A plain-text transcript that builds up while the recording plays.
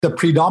The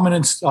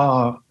predominance,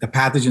 the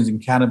pathogens in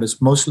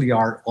cannabis mostly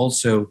are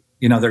also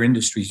in other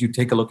industries. You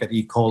take a look at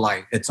E.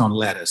 coli, it's on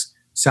lettuce.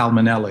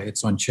 Salmonella,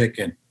 it's on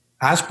chicken.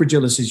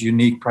 Aspergillus is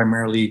unique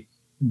primarily,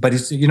 but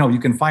it's, you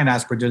can find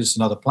Aspergillus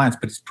in other plants,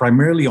 but it's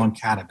primarily on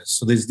cannabis.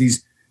 So there's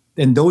these,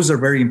 and those are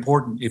very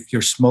important. If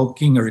you're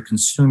smoking or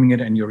consuming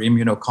it and you're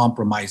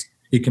immunocompromised,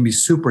 it can be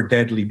super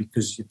deadly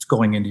because it's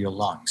going into your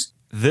lungs.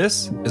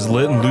 This is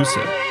Lit and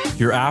Lucid,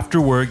 your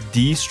after-work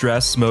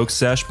de-stress smoke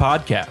sesh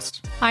podcast.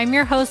 I'm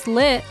your host,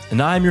 Lit.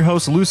 And I'm your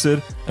host,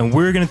 Lucid, and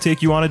we're going to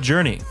take you on a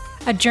journey.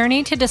 A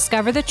journey to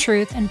discover the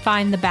truth and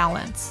find the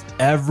balance.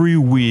 Every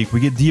week,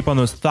 we get deep on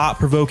those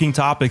thought-provoking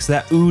topics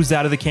that ooze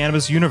out of the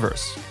cannabis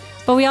universe.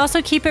 But we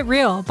also keep it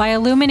real by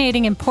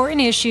illuminating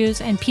important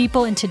issues and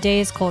people in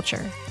today's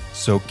culture.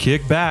 So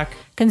kick back,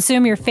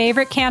 consume your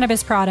favorite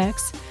cannabis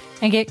products,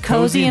 and get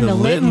cozy in the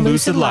Lit and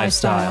Lucid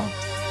lifestyle.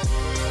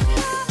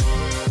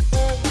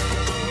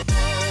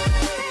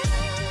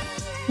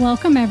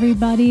 Welcome,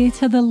 everybody,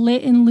 to the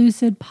Lit and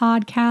Lucid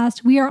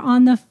podcast. We are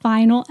on the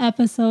final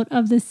episode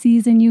of the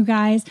season, you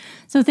guys.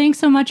 So thanks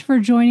so much for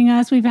joining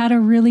us. We've had a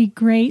really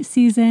great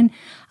season.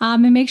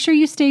 And make sure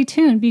you stay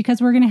tuned because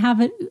we're going to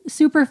have a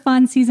super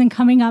fun season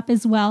coming up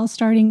as well,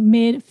 starting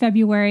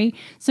mid-February.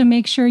 So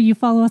make sure you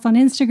follow us on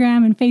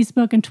Instagram and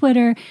Facebook and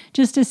Twitter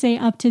just to stay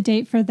up to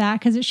date for that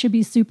because it should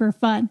be super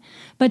fun.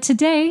 But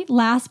today,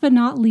 last but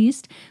not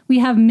least, we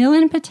have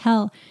Milind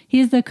Patel.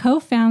 He is the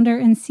co-founder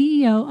and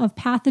CEO of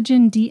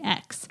Pathogen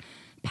DX.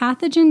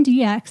 Pathogen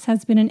DX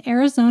has been an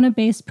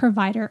Arizona-based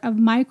provider of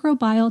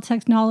microbial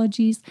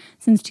technologies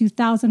since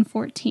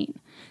 2014.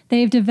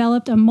 They've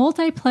developed a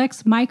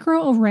multiplex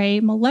microarray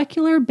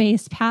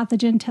molecular-based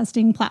pathogen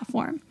testing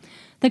platform.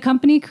 The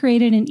company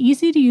created an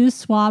easy-to-use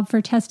swab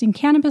for testing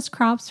cannabis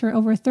crops for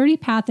over 30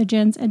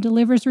 pathogens and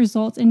delivers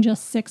results in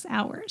just 6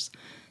 hours.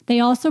 They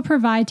also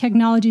provide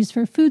technologies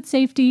for food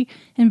safety,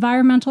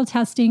 environmental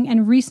testing,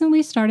 and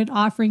recently started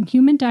offering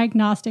human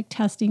diagnostic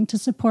testing to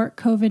support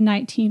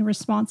COVID-19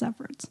 response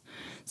efforts.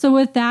 So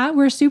with that,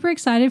 we're super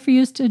excited for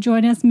you to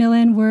join us,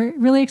 Milind. We're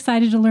really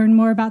excited to learn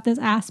more about this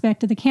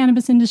aspect of the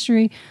cannabis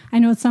industry. I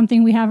know it's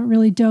something we haven't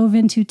really dove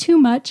into too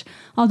much.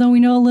 Although we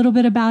know a little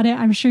bit about it,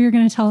 I'm sure you're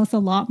going to tell us a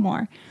lot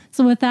more.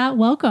 So with that,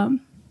 welcome.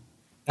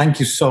 Thank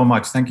you so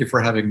much. Thank you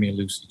for having me,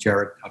 Lucy,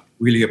 Jared. I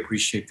really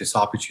appreciate this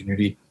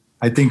opportunity.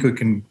 I think we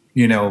can,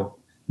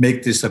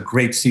 make this a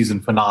great season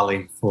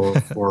finale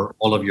for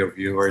all of your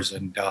viewers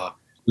and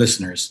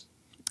listeners.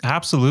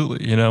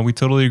 Absolutely. We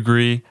totally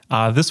agree.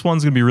 This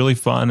one's going to be really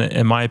fun,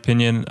 in my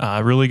opinion.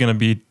 Really going to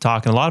be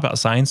talking a lot about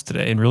science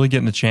today and really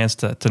getting a chance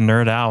to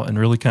nerd out and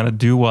really kind of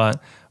do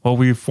what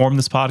we formed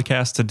this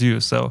podcast to do.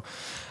 So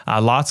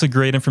lots of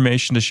great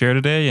information to share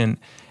today and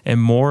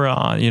more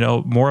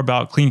more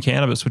about clean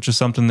cannabis, which is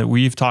something that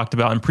we've talked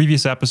about in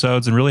previous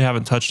episodes and really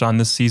haven't touched on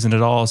this season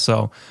at all.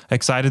 So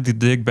excited to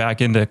dig back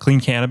into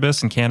clean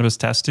cannabis and cannabis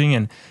testing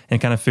and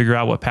kind of figure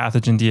out what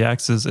Pathogen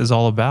DX is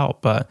all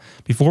about. But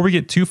before we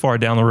get too far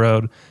down the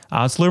road,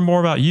 let's learn more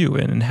about you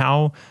and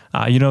how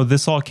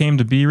this all came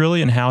to be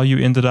really and how you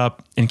ended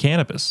up in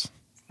cannabis.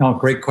 Oh,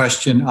 great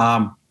question.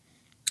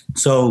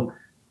 So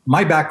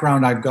my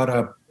background, I've got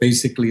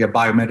basically a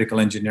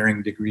biomedical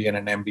engineering degree and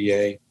an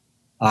MBA.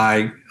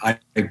 I've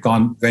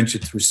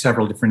ventured through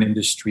several different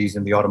industries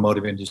in the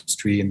automotive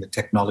industry, in the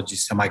technology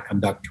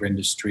semiconductor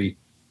industry.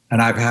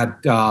 And I've had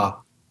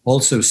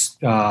also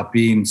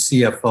been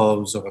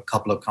CFOs of a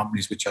couple of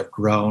companies which I've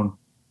grown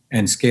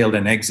and scaled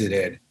and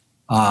exited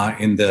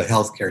in the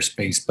healthcare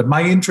space. But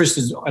my interest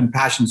and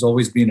passion has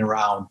always been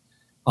around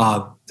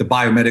the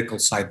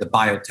biomedical side, the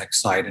biotech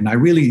side. And it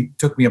really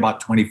took me about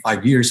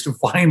 25 years to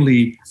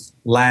finally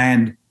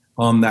land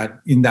in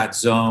that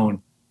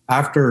zone.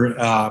 After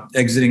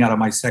exiting out of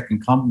my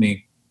second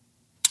company,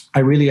 I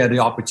really had the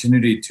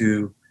opportunity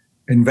to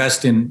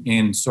invest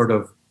in sort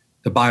of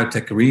the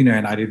biotech arena,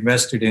 and I'd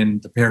invested in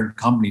the parent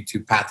company to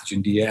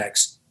Pathogen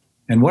DX.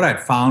 And what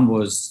I'd found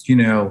was,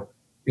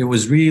 it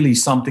was really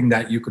something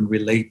that you can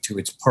relate to.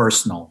 It's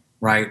personal,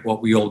 right?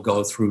 What we all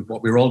go through,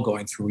 what we're all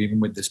going through, even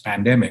with this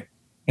pandemic,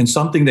 and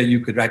something that you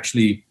could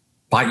actually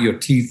bite your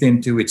teeth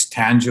into. It's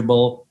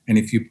tangible, and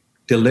if you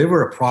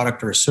deliver a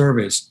product or a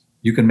service,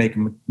 you can make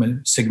a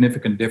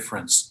significant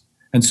difference.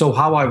 And so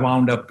how I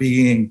wound up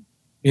being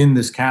in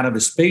this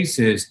cannabis space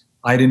is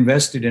I'd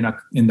invested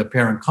in the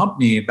parent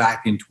company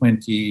back in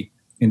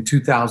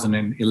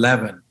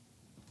 2011.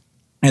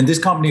 And this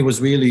company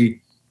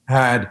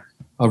had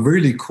a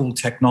really cool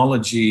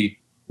technology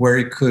where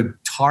it could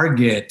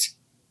target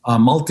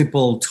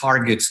multiple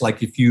targets.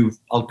 Like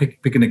I'll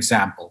pick an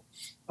example,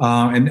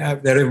 and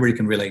that everybody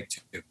can relate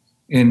to.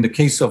 In the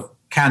case of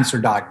cancer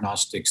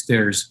diagnostics,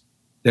 there's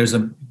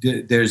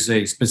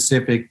a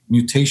specific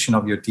mutation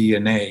of your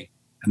DNA,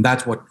 and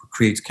that's what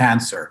creates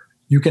cancer.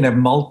 You can have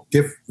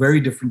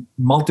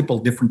multiple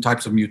different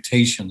types of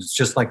mutations,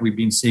 just like we've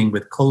been seeing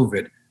with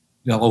COVID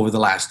over the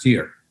last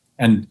year.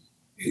 And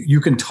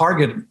you can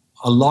target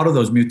a lot of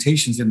those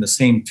mutations in the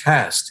same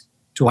test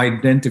to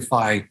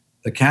identify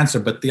the cancer.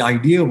 But the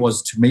idea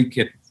was to make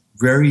it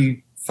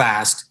very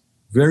fast,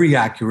 very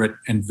accurate,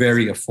 and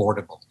very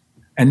affordable.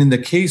 And in the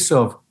case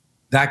of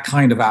that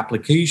kind of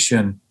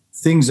application,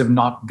 things have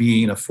not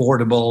been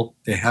affordable.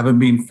 They haven't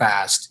been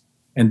fast,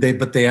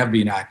 but they have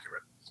been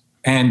accurate.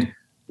 And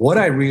what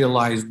I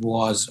realized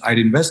was I'd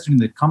invested in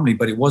the company,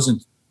 but it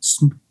wasn't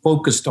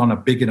focused on a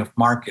big enough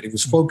market. It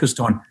was focused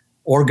on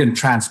organ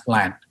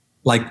transplant.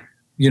 Like,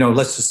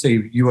 let's just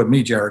say you and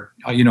me, Jared,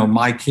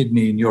 my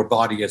kidney in your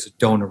body as a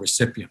donor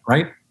recipient,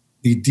 right?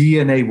 The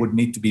DNA would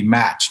need to be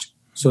matched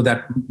so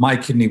that my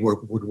kidney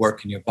would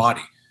work in your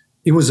body.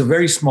 It was a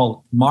very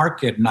small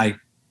market, and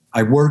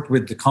I worked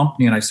with the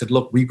company and I said,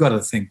 look, we've got to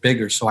think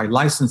bigger. So I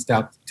licensed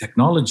out the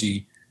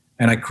technology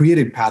and I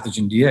created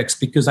Pathogen DX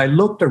because I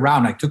looked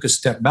around, I took a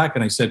step back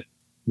and I said,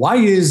 why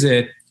is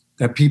it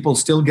that people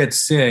still get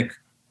sick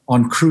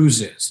on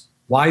cruises?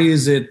 Why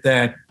is it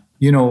that,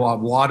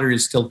 water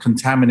is still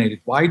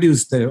contaminated? Why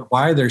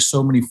are there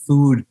so many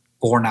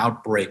food-borne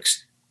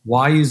outbreaks?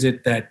 Why is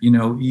it that,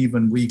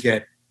 even we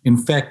get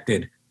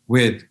infected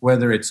with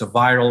whether it's a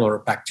viral or a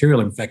bacterial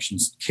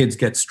infections, kids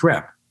get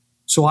strep?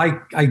 So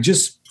I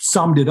just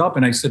summed it up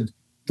and I said,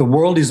 the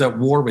world is at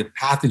war with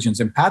pathogens,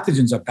 and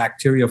pathogens are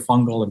bacteria,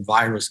 fungal, and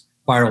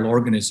viral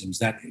organisms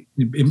that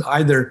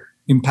either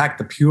impact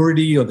the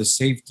purity or the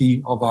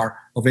safety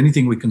of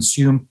anything we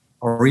consume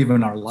or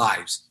even our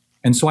lives.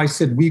 And so I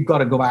said, we've got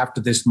to go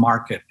after this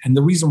market. And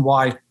the reason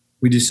why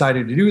we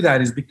decided to do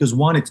that is because,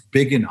 one, it's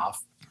big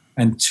enough,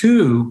 and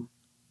two,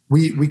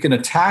 we can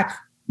attack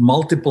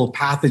multiple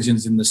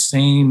pathogens in the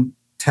same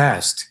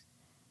test,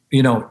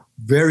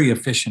 very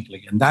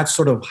efficiently. And that's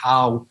sort of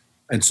how,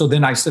 and so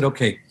then I said,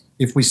 okay,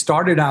 if we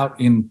started out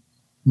in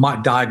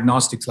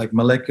diagnostics, like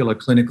molecular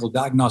clinical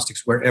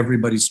diagnostics, where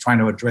everybody's trying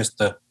to address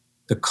the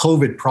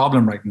COVID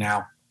problem right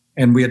now,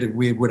 and it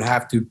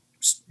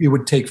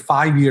would take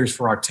 5 years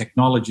for our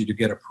technology to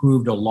get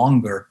approved or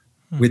longer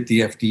with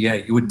the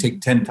FDA. It would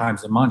take 10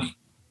 times the money.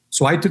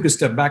 So I took a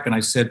step back and I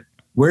said,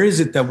 where is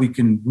it that we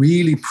can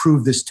really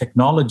prove this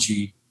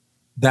technology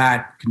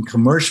that can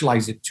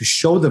commercialize it to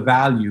show the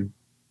value,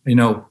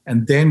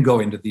 and then go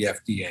into the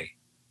FDA?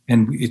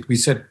 And we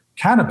said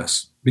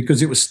cannabis,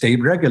 because it was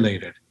state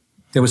regulated.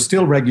 There was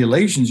still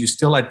regulations. You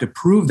still had to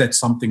prove that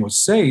something was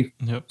safe.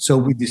 Yep. So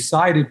we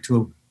decided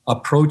to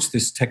approach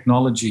this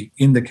technology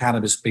in the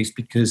cannabis space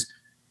because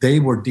they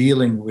were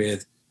dealing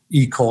with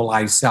E.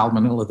 coli,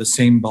 salmonella, the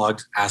same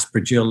bugs,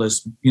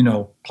 aspergillus,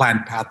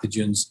 plant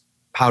pathogens,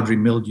 powdery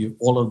mildew,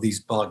 all of these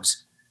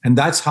bugs. And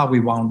that's how we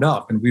wound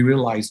up. And we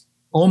realized,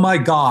 oh my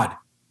God,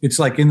 it's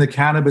like in the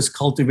cannabis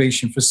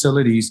cultivation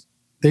facilities,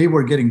 they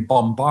were getting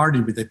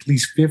bombarded with at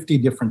least 50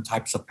 different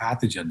types of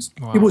pathogens.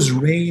 Wow. It was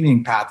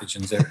raining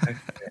pathogens there.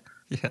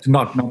 Yeah.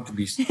 Not to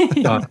be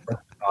about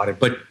it,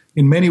 but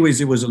in many ways,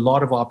 it was a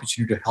lot of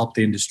opportunity to help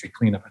the industry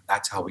clean up, and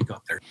that's how we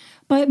got there.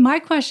 But my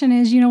question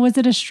is, was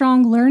it a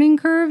strong learning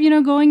curve,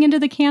 going into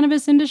the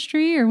cannabis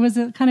industry, or was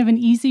it kind of an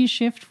easy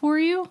shift for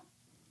you?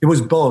 It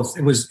was both.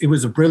 It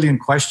was a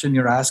brilliant question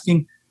you're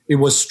asking. It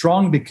was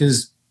strong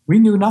because we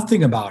knew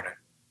nothing about it.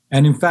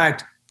 And in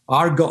fact,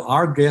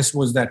 our guess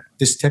was that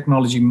this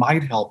technology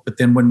might help. But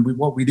then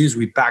what we did is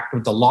we backed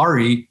with the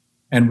lorry,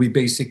 and we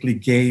basically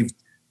gave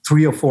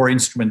 3 or 4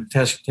 instrument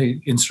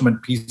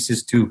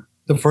pieces to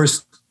the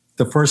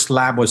first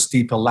lab was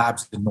Steeple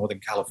Labs in Northern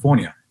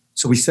California.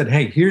 So we said,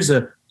 hey, here's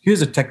a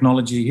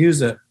technology,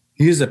 here's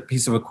a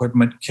piece of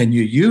equipment. Can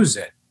you use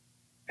it?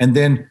 And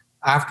then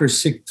after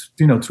 3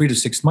 to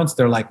 6 months,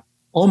 they're like,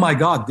 oh my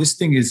God, this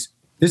thing is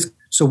this.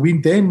 So we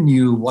then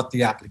knew what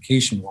the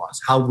application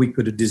was, how we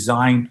could have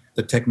designed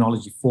the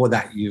technology for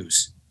that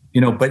use.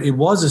 But it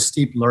was a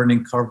steep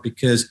learning curve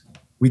because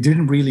we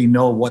didn't really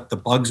know what the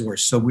bugs were.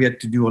 So we had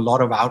to do a lot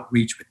of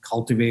outreach with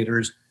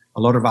cultivators,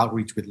 a lot of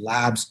outreach with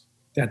labs.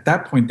 At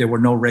that point, there were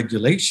no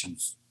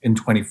regulations in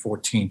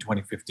 2014,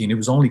 2015. It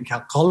was only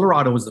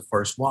Colorado was the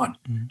first one.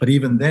 Mm-hmm. But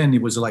even then,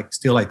 it was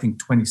still, I think,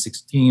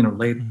 2016 or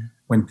late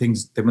when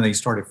they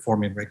started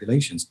forming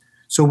regulations.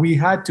 So we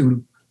had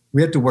to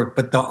work.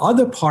 But the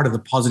other part of the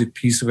positive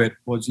piece of it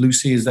was,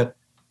 Lucy, is that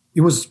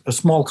it was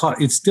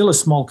it's still a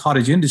small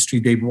cottage industry.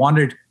 They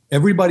wanted,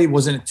 everybody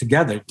was in it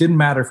together. It didn't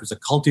matter if it was a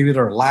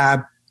cultivator, a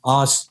lab,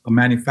 us, a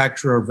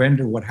manufacturer, a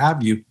vendor, what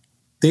have you.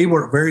 They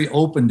were very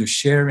open to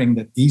sharing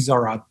that these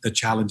are the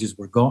challenges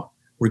we're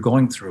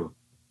going through.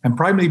 And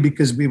primarily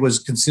because we was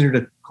considered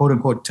a quote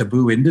unquote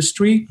taboo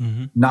industry.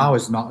 Mm-hmm. Now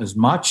is not as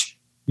much,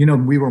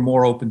 we were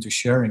more open to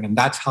sharing. And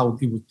that's how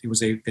we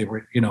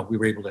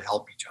were able to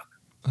help each other.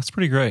 That's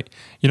pretty great.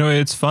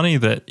 It's funny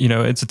that,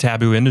 it's a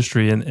taboo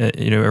industry and,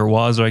 or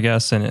was, I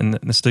guess, and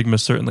the stigma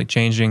is certainly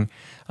changing.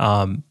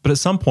 But at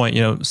some point,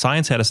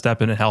 science had to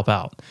step in and help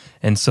out.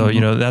 And so,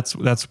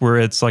 mm-hmm. That's where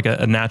it's like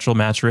a natural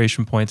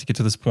maturation point to get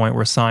to this point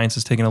where science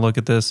is taking a look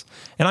at this.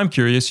 And I'm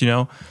curious,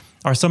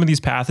 are some of these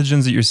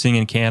pathogens that you're seeing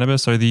in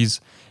cannabis, are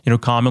these,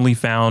 commonly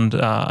found,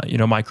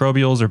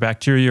 microbials or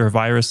bacteria or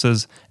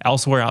viruses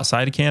elsewhere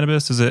outside of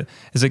cannabis? Is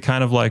it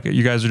kind of like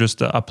you guys are just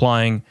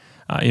applying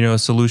a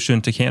solution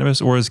to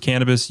cannabis, or is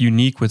cannabis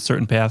unique with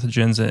certain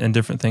pathogens and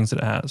different things that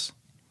it has?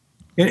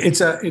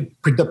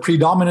 The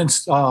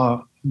predominance,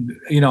 of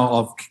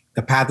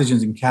the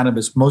pathogens in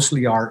cannabis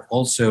mostly are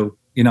also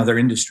in other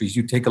industries.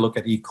 You take a look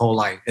at E.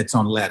 coli, it's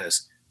on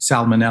lettuce.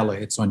 Salmonella,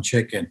 it's on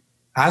chicken.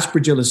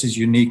 Aspergillus is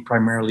unique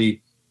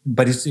primarily,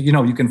 but it's,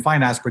 you can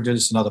find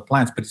aspergillus in other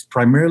plants, but it's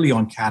primarily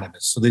on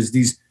cannabis. So there's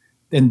these,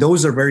 and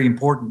those are very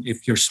important.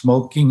 If you're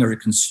smoking or you're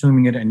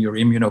consuming it and you're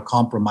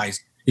immunocompromised,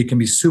 it can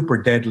be super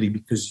deadly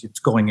because it's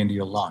going into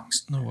your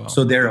lungs. Oh, wow.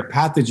 So they're a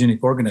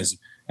pathogenic organism.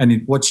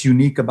 And what's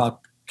unique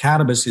about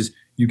cannabis is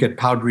you get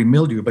powdery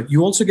mildew, but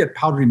you also get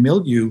powdery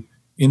mildew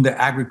in the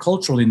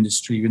agricultural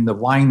industry, in the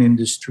wine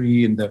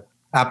industry, in the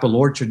apple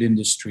orchard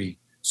industry.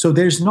 So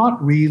there's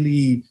not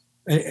really,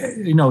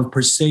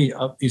 per se,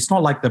 it's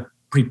not like the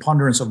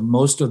preponderance of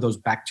most of those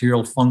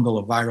bacterial, fungal,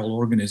 or viral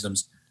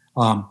organisms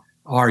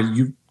are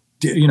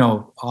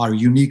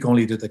unique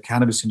only to the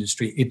cannabis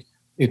industry.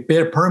 It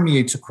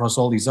permeates across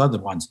all these other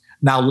ones.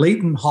 Now,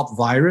 latent hop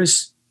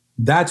virus,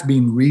 that's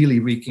been really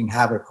wreaking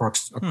havoc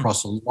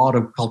across a lot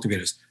of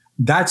cultivators.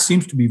 That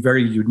seems to be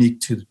very unique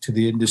to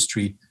the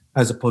industry,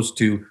 as opposed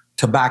to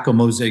tobacco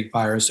mosaic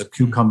virus or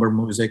cucumber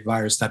mosaic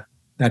virus that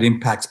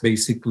impacts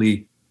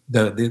basically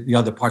the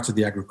other parts of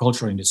the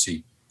agricultural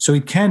industry. So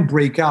it can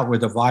break out where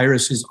the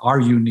viruses are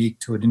unique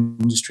to an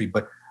industry,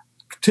 but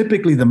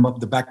typically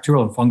the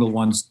bacterial and fungal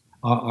ones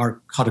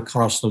are cut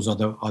across those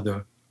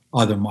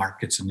other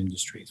markets and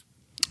industries.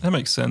 That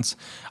makes sense.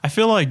 I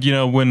feel like,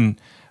 when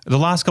the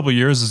last couple of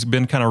years has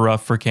been kind of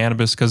rough for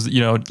cannabis because,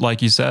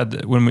 like you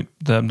said, when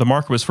the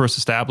market was first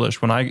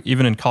established,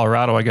 even in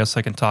Colorado, I guess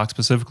I can talk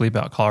specifically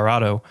about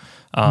Colorado,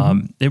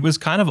 it was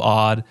kind of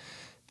odd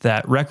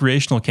that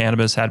recreational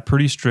cannabis had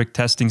pretty strict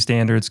testing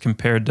standards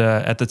compared to,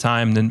 at the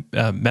time,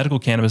 the medical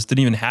cannabis didn't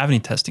even have any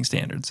testing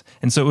standards.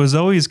 And so it was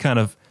always kind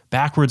of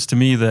backwards to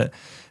me that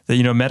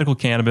medical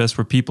cannabis,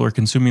 where people are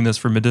consuming this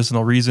for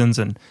medicinal reasons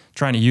and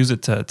trying to use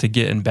it to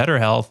get in better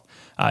health,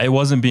 it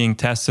wasn't being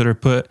tested or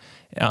put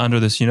under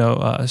this,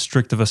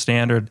 strict of a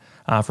standard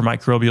for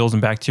microbials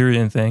and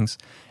bacteria and things.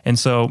 And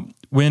so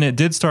when it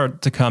did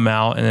start to come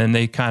out, and then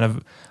they kind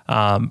of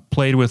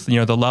played with,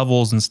 the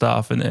levels and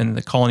stuff, and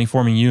the colony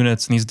forming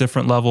units and these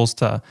different levels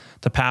to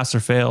pass or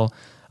fail,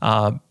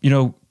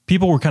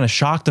 people were kind of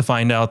shocked to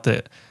find out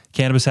that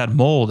cannabis had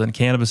mold and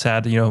cannabis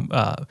had,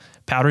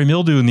 powdery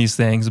mildew in these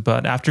things.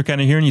 But after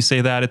kind of hearing you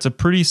say that, it's a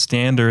pretty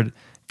standard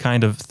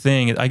kind of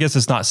thing. I guess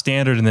it's not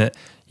standard in that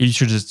you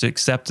should just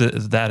accept it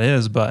as that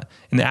is, but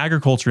in the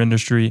agriculture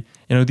industry,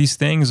 these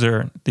things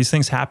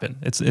happen.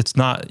 It's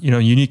not,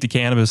 unique to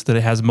cannabis that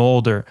it has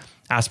mold or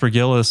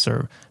aspergillus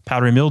or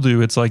powdery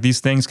mildew. It's like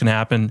these things can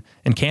happen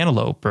in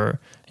cantaloupe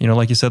or,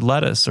 like you said,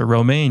 lettuce or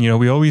romaine.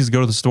 We always go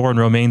to the store and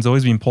romaine's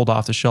always being pulled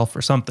off the shelf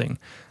for something.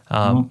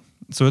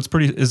 So it's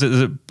is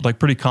it like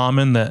pretty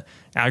common that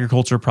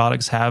agriculture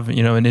products have,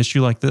 an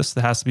issue like this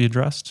that has to be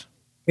addressed?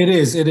 It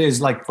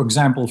is. Like, for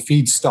example,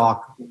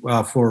 feedstock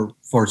for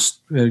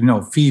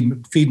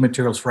feed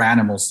materials for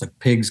animals like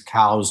pigs,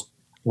 cows,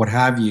 what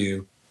have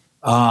you.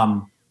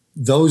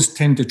 Those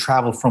tend to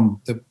travel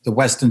from the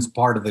western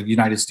part of the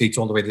United States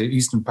all the way to the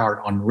eastern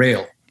part on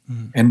rail.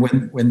 And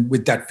when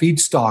with that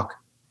feedstock,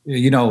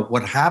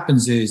 what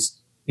happens is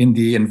in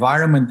the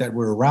environment that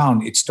we're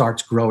around, it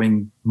starts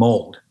growing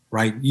mold,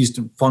 right? Yeast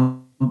and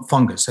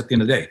fungus at the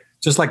end of the day,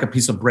 just like a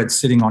piece of bread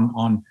sitting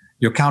on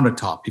your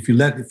countertop. If you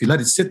let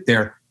it sit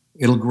there,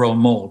 it'll grow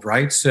mold,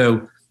 right?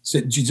 So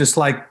just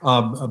like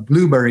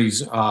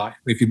blueberries,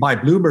 if you buy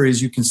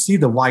blueberries, you can see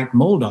the white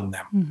mold on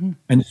them.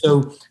 And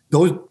so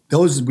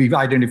those we've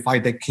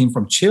identified that came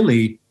from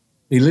Chile,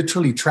 they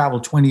literally travel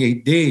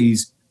 28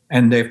 days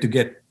and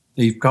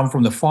they've come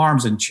from the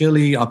farms in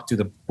Chile up to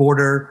the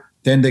border.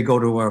 Then they go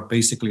to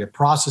basically a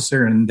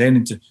processor, and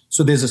then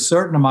so there's a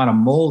certain amount of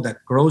mold that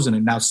grows in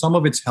it. Now, some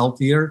of it's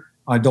healthier,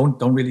 don't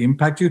really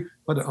impact you,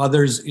 but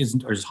others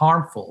is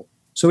harmful.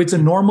 So it's a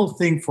normal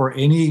thing for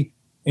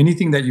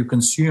anything that you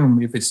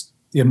consume. If it's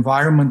the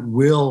environment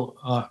will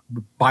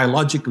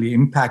biologically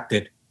impact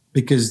it,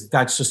 because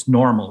that's just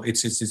normal.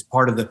 It's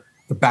part of the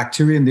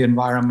bacteria in the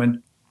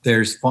environment.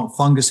 There's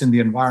fungus in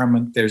the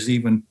environment. There's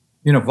even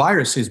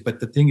viruses. But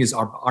the thing is,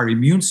 our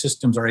immune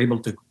systems are able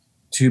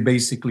to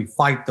basically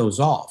fight those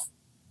off.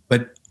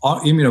 But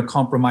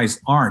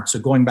immunocompromised aren't. So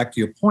going back to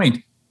your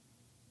point,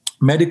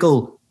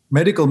 medical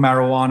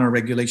marijuana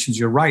regulations,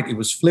 you're right. It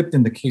was flipped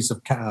in the case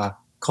of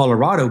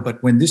Colorado,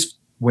 but when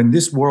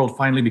this world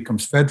finally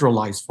becomes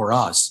federalized for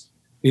us,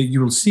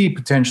 you will see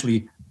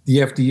potentially the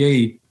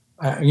FDA,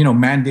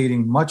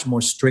 mandating much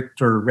more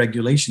stricter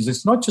regulations.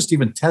 It's not just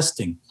even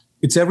testing;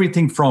 it's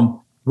everything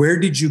from where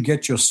did you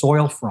get your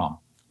soil from,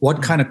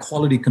 what kind of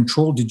quality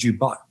control did you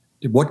buy,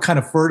 what kind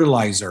of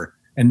fertilizer,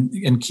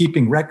 and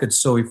keeping records.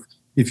 So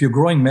if you're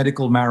growing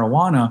medical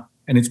marijuana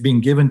and it's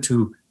being given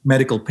to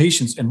medical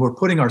patients, and we're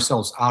putting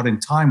ourselves out in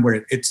time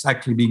where it's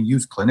actually being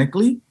used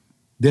clinically,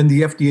 then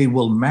the FDA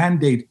will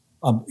mandate,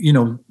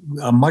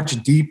 a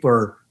much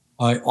deeper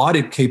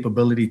audit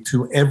capability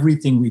to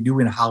everything we do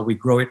and how we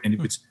grow it. And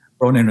if it's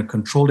grown in a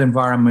controlled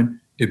environment,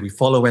 did we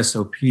follow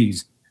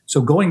SOPs?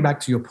 So going back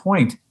to your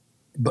point,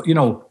 but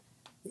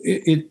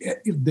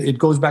it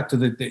goes back to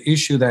the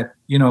issue that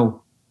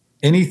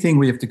anything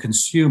we have to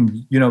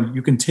consume,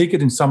 you can take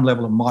it in some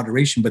level of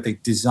moderation, but they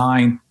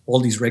design all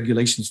these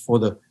regulations for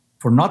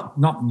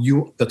not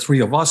you, the three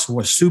of us who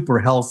are super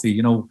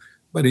healthy,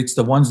 but it's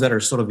the ones that are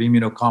sort of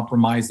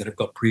immunocompromised, that have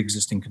got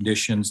pre-existing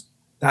conditions.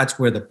 That's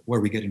where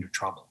we get into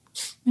trouble.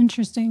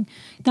 Interesting.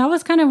 That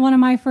was kind of one of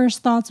my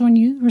first thoughts when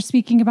you were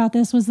speaking about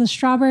this, was the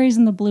strawberries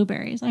and the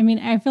blueberries. I mean,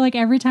 I feel like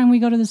every time we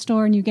go to the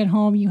store and you get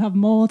home, you have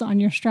mold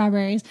on your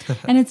strawberries.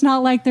 And it's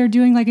not like they're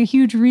doing like a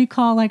huge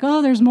recall, like,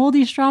 oh, there's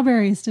moldy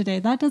strawberries today.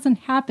 That doesn't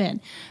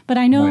happen. But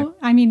I know, right.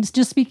 I mean,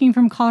 just speaking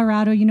from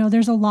Colorado,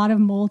 there's a lot of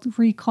mold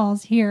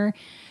recalls here.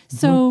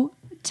 So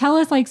tell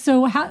us,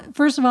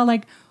 first of all,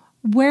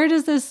 where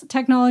does this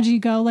technology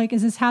go?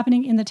 Is this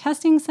happening in the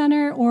testing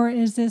center, or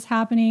is this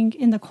happening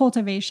in the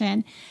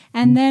cultivation?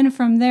 And then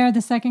from there,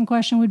 the second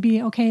question would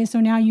be, okay, so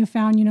now you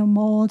found,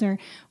 mold or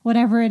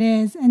whatever it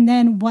is. And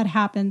then what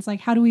happens?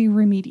 How do we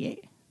remediate?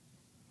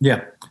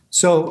 Yeah.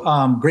 So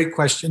great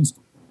questions.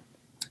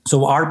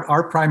 So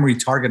our primary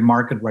target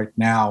market right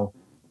now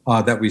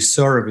that we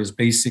serve is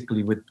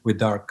basically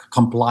with our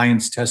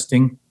compliance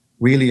testing.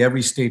 Really,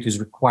 every state is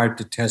required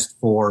to test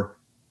for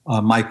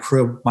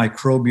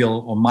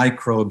microbial or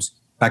microbes,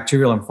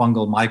 bacterial and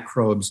fungal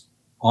microbes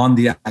on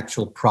the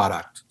actual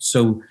product.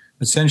 So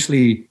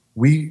essentially,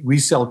 we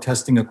sell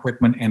testing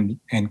equipment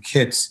and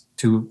kits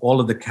to all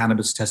of the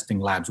cannabis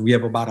testing labs. We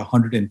have about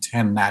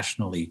 110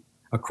 nationally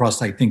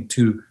across, I think,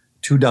 two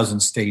dozen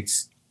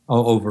states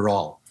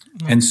overall.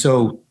 And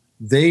so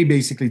they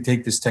basically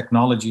take this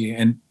technology,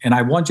 and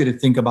I want you to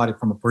think about it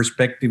from a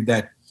perspective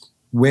that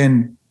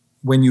when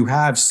you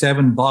have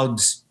 7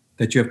 bugs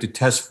that you have to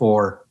test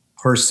for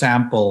per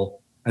sample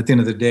at the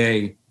end of the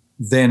day,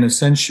 then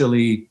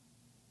essentially,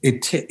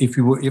 if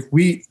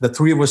we the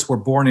three of us were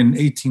born in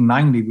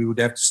 1890, we would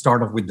have to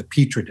start off with the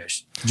Petri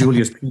dish,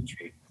 Julius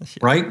Petri,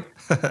 right?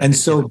 And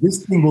so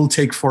this thing will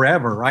take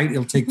forever, right?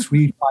 It'll take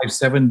 3, 5,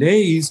 7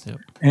 days, yep.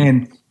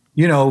 And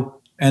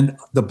and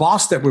the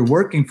boss that we're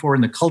working for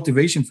in the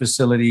cultivation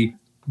facility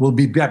will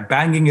be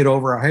banging it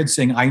over our head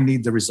saying, "I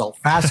need the result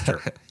faster."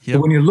 Yep.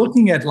 But when you're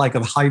looking at a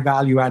high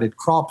value added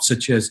crop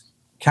such as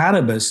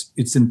cannabis,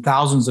 it's in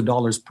thousands of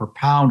dollars per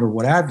pound or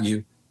what have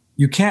you.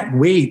 You can't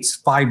wait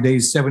 5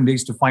 days, 7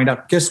 days to find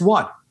out. Guess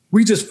what?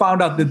 We just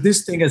found out that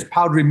this thing has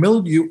powdery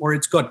mildew or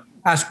it's got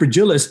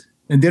aspergillus.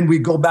 And then we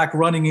go back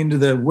running into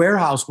the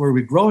warehouse where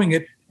we're growing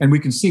it, and we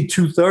can see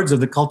 2/3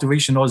 of the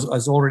cultivation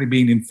has already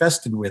been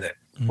infested with it.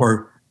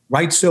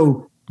 Right?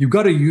 So you've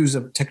got to use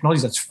a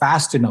technology that's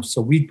fast enough.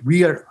 So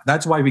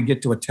that's why we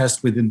get to a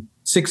test within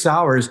 6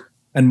 hours.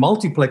 And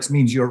multiplex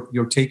means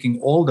you're taking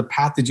all the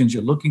pathogens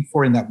you're looking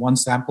for in that one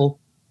sample,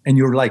 and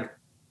you're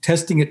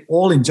testing it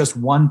all in just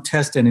one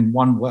test and in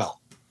one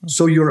well.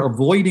 So you're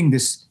avoiding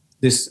this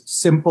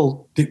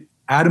simple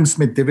Adam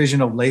Smith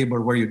division of labor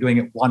where you're doing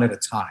it one at a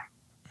time,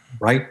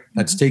 right?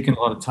 That's taking a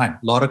lot of time,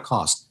 a lot of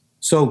cost.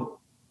 So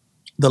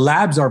the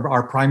labs are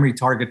our primary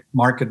target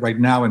market right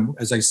now. And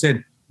as I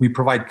said, we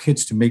provide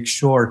kits to make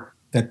sure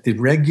that the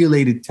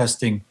regulated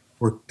testing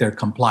they're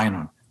compliant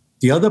on.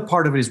 The other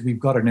part of it is we've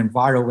got an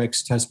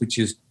EnviroX test, which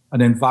is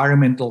an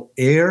environmental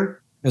air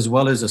as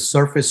well as a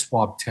surface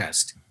swab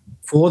test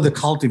for the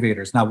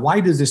cultivators. Now, why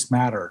does this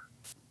matter?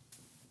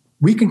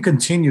 We can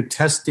continue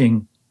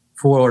testing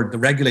for the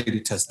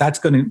regulated test.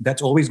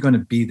 That's always going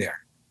to be there.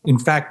 In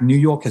fact, New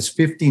York has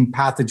 15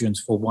 pathogens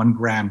for 1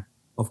 gram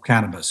of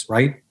cannabis,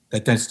 right?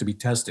 That tends to be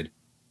tested.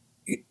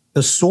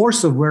 The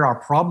source of where our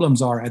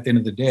problems are at the end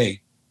of the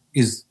day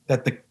is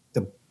that the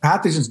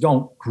pathogens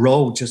don't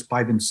grow just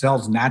by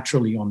themselves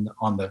naturally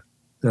on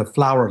the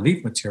flower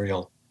leaf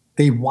material.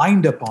 They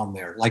wind up on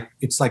there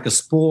it's like a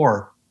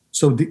spore.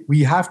 So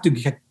we have to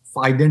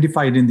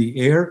identify it in the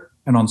air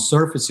and on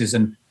surfaces.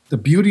 And the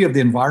beauty of the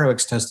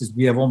EnviroX test is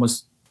we have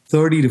almost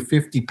 30 to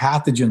 50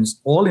 pathogens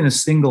all in a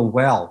single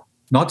well,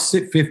 not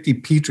 50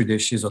 Petri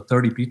dishes or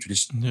 30 Petri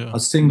dishes, a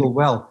single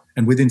well.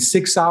 And within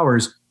 6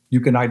 hours, you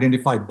can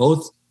identify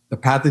both the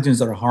pathogens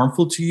that are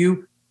harmful to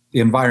you, the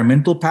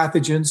environmental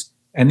pathogens,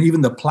 and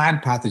even the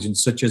plant pathogens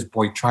such as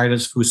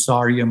Botrytis,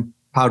 Fusarium,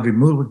 powdery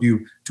mildew,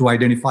 to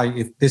identify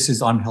if this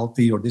is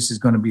unhealthy or this is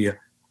going to be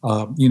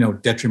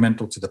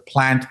detrimental to the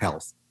plant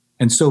health.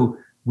 And so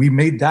we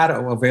made that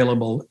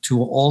available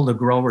to all the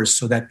growers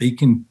so that we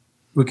can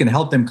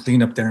help them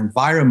clean up their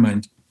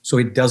environment so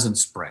it doesn't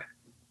spread,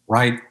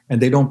 right?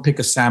 And they don't pick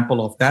a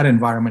sample of that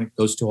environment, it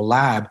goes to a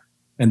lab,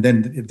 and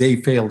then they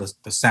fail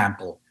the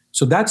sample.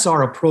 So that's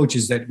our approach,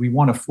 is that we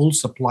want a full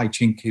supply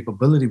chain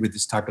capability with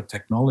this type of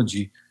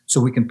technology,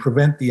 so we can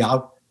prevent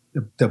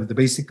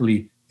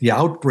basically the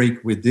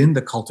outbreak within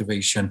the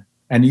cultivation.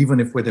 And even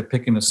if they're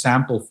picking a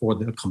sample for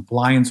the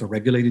compliance or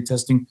regulated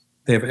testing,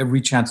 they have every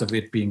chance of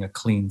it being a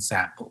clean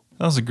sample.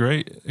 That was a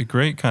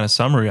great kind of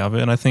summary of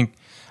it. And I think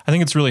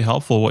it's really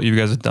helpful what you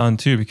guys have done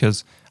too,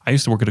 because I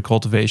used to work at a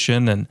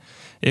cultivation, and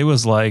it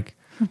was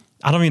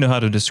I don't even know how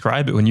to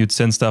describe it when you'd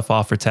send stuff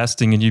off for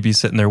testing and you'd be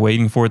sitting there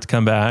waiting for it to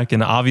come back.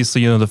 And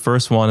obviously, the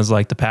first one is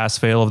like the pass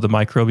fail of the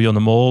microbial and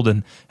the mold.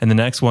 And the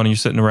next one, you're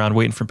sitting around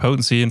waiting for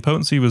potency. And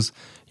potency was,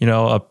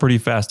 a pretty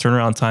fast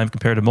turnaround time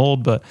compared to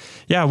mold. But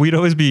yeah, we'd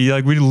always be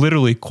like,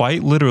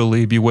 quite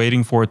literally be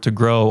waiting for it to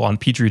grow on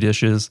Petri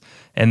dishes.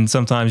 And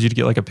sometimes you'd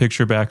get like a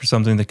picture back or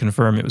something to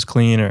confirm it was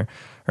clean or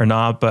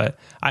not. But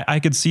I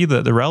could see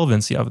the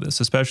relevancy of this,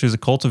 especially as a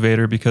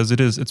cultivator, because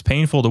it's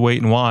painful to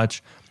wait and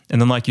watch. And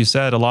then, like you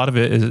said, a lot of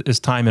it is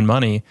time and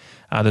money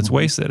that's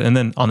wasted. And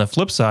then on the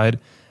flip side,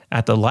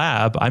 at the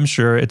lab, I'm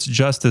sure it's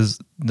just as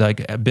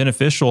like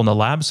beneficial on the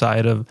lab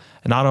side of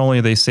not only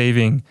are they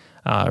saving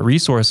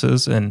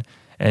resources and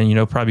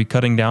probably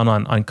cutting down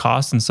on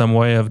costs in some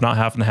way of not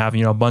having to have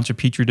a bunch of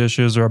Petri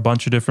dishes or a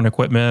bunch of different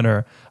equipment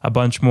or a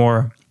bunch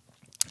more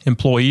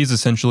employees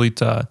essentially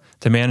to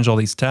manage all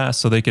these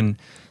tests, so they can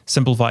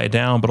simplify it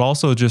down, but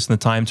also just in the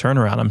time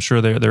turnaround. I'm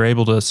sure they're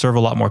able to serve a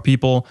lot more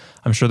people.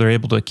 I'm sure they're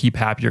able to keep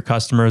happier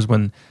customers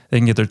when they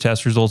can get their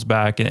test results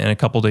back in a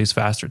couple days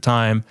faster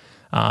time.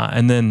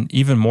 And then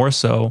even more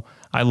so,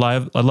 I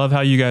love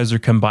how you guys are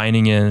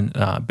combining in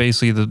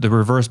basically the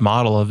reverse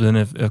model of then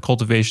if a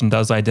cultivation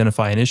does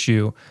identify an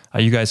issue,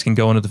 you guys can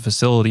go into the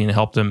facility and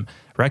help them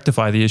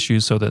rectify the issue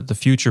so that the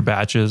future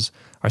batches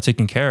are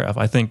taken care of.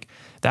 I think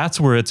that's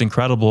where it's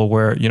incredible,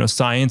 where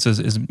science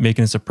is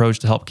making this approach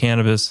to help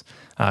cannabis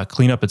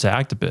clean up its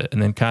act a bit,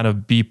 and then kind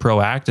of be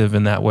proactive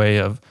in that way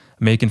of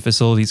making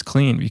facilities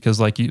clean. Because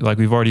like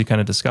we've already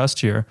kind of discussed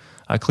here,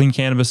 clean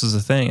cannabis is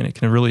a thing, and it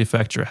can really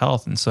affect your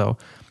health. And so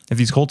if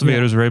these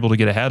cultivators are able to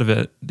get ahead of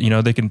it,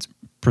 they can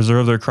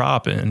preserve their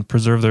crop and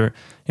preserve their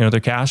their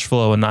cash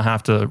flow and not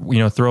have to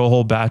throw a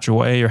whole batch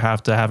away or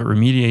have to have it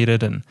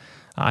remediated. And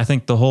I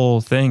think the whole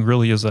thing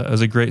really is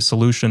a great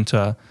solution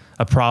to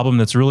a problem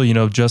that's really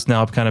just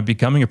now kind of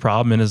becoming a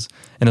problem, and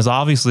is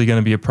obviously going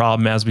to be a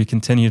problem as we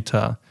continue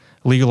to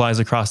legalize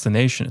across the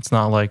nation. It's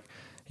not like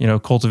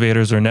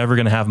cultivators are never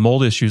going to have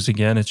mold issues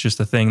again. It's just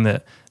a thing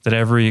that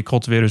every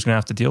cultivator is going to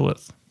have to deal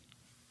with.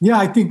 Yeah,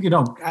 I think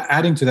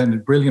adding to that, the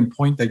brilliant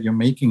point that you're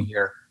making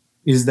here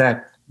is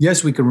that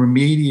yes, we can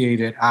remediate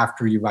it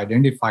after you've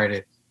identified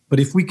it, but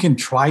if we can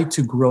try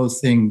to grow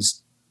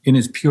things in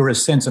its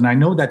purest sense, and I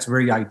know that's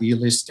very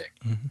idealistic,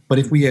 but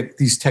if we have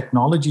these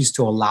technologies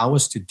to allow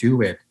us to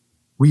do it,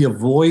 we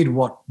avoid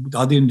what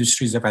other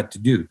industries have had to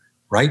do,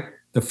 right?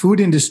 The food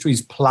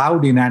industry's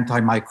plowed in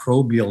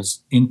antimicrobials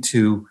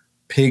into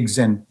pigs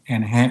and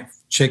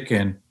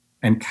chicken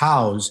and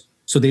cows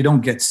so they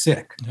don't get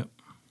sick. Yep.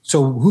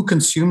 So who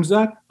consumes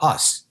that?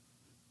 Us.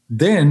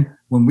 Then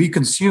when we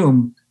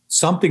consume,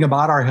 something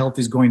about our health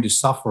is going to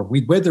suffer.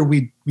 Whether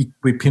we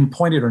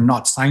pinpoint it or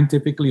not,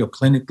 scientifically or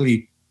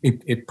clinically,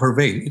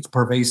 it's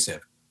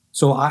pervasive.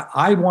 So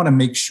I want to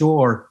make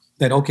sure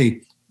that,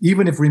 okay,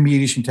 even if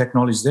remediation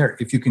technology is there,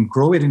 if you can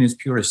grow it in its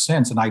purest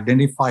sense and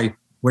identify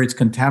where it's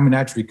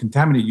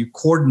contaminated, you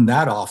cordon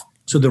that off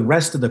so the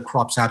rest of the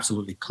crop's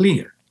absolutely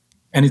clear.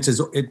 And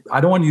I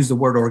don't want to use the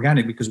word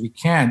organic because we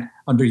can't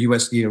under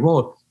USDA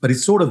rule, but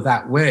it's sort of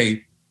that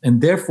way.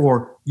 And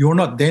therefore, you're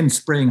not then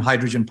spraying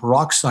hydrogen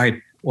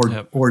peroxide or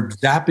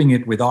zapping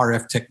it with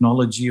RF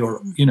technology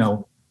or,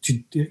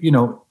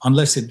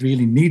 unless it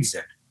really needs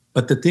it.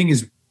 But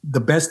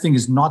the best thing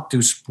is not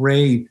to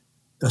spray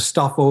the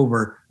stuff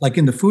over. Like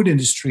in the food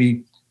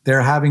industry,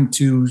 they're having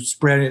to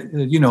spray,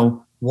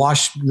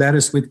 wash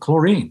lettuce with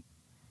chlorine,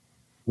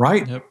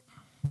 right? Yep.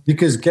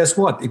 Because guess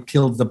what? It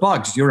kills the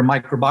bugs. You're a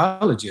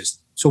microbiologist.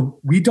 So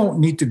we don't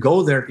need to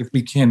go there if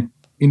we can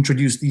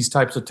introduce these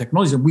types of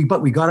technologies.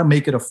 But we got to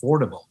make it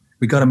affordable.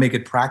 We got to make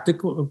it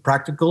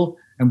practical,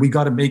 and we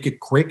got to make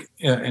it quick,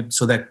 and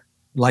so that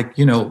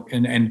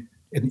and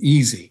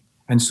easy.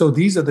 And so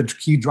these are the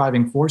key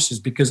driving forces,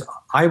 because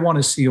I want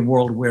to see a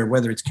world where,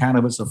 whether it's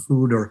cannabis or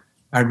food or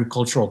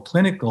agricultural,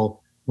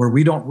 clinical, where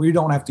we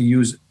don't have to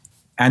use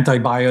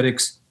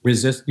antibiotics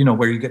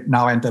where you get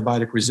now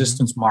antibiotic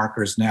resistance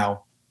markers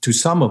now to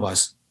some of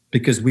us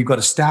because we've got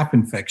a staph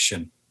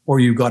infection or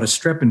you've got a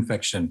strep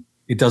infection.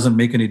 It doesn't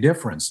make any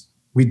difference.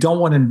 We don't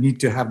want to need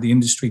to have the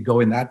industry go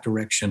in that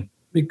direction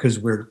because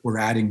we're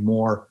adding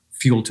more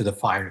fuel to the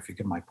fire, if you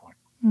get my point.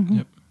 Mm-hmm.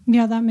 Yep.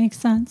 Yeah, that makes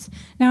sense.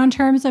 Now, in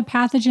terms of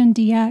Pathogen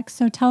DX,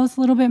 so tell us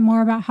a little bit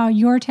more about how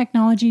your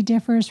technology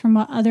differs from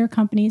what other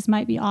companies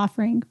might be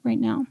offering right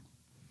now.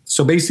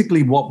 So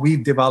basically what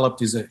we've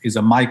developed is a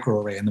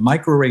microarray, and the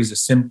microarray is a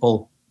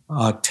simple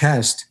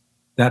test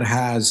that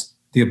has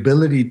the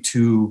ability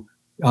to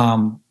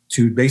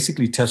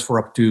basically test for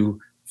up to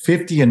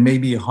 50 and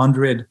maybe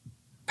 100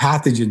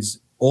 pathogens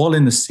all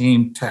in the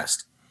same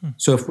test.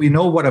 So if we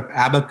know what an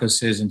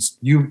abacus is, and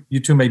you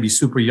two may be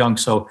super young,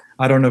 so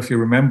I don't know if you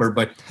remember,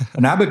 but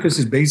an abacus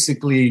is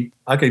basically,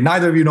 okay,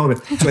 neither of you know it.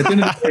 So at the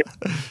end of the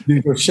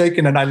day, you're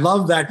shaking, and I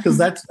love that because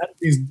that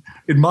is,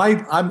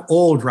 I'm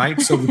old, right?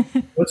 So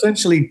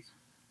essentially,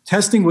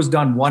 testing was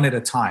done one at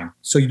a time.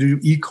 So you do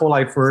E.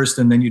 coli first,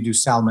 and then you do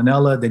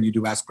Salmonella, then you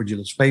do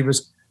Aspergillus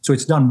flavus. So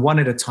it's done one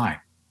at a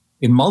time.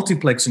 In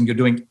multiplexing, you're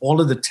doing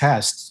all of the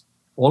tests,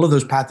 all of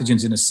those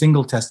pathogens in a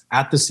single test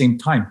at the same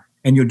time,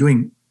 and you're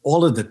doing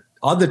all of the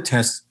other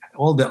tests,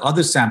 all the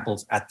other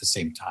samples at the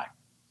same time.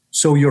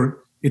 So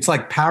it's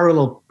like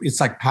parallel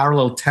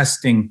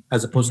testing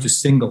as opposed to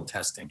single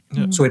testing.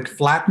 Yeah. So it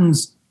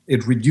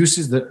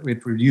reduces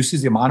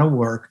the amount of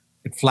work,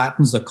 it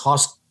flattens the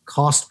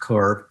cost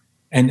curve,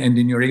 and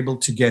then you're able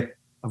to get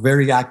a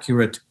very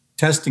accurate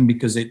testing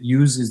because it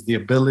uses the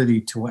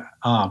ability to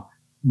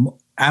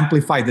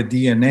amplify the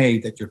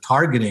DNA that you're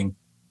targeting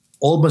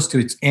almost to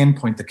its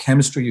endpoint. The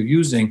chemistry you're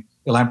using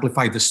will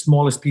amplify the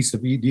smallest piece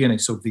of DNA.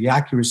 So the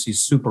accuracy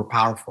is super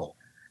powerful.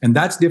 And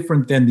that's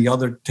different than the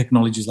other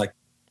technologies like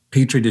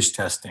Petri dish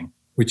testing,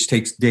 which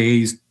takes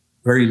days,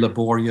 very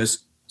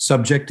laborious,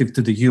 subjective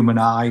to the human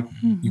eye.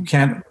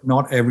 Mm-hmm.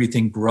 Not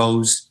everything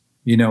grows,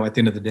 at the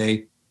end of the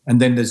day. And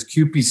then there's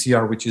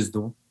qPCR, which is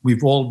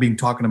we've all been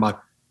talking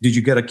about. Did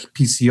you get a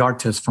PCR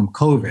test from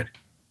COVID?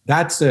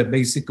 That's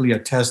basically a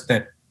test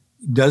that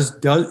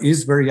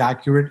is very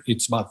accurate.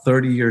 It's about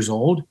 30 years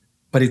old,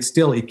 but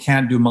it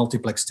can't do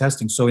multiplex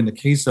testing. So in the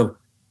case of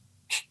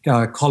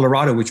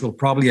Colorado, which will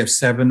probably have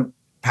 7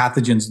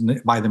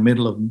 pathogens by the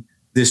middle of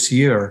this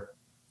year,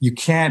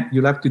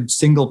 you'll have to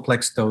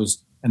singleplex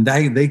those, and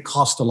they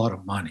cost a lot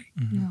of money.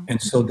 Mm-hmm. And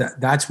so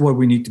that's where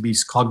we need to be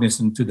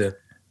cognizant to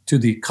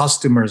the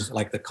customers,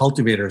 like the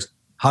cultivators.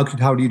 How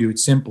do you do it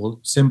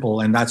simple?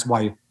 And that's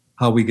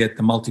how we get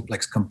the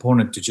multiplex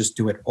component to just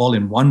do it all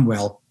in one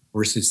well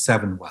versus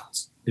 7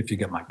 wells, if you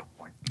get my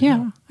point.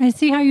 Yeah, I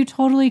see how you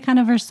totally kind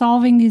of are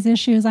solving these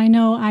issues.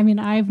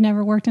 I've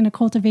never worked in a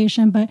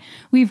cultivation, but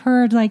we've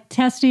heard like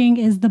testing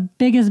is the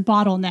biggest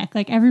bottleneck.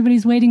 Like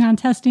everybody's waiting on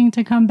testing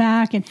to come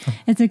back, and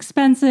it's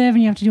expensive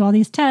and you have to do all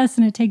these tests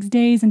and it takes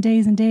days and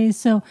days and days.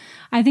 So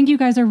I think you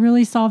guys are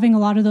really solving a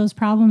lot of those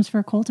problems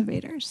for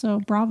cultivators. So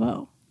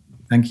bravo.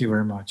 Thank you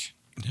very much.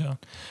 Yeah.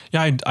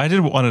 I did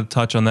want to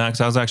touch on that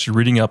because I was actually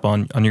reading up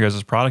on your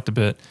guys' product a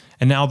bit.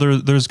 And now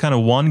there's kind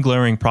of one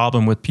glaring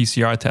problem with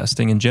PCR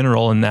testing in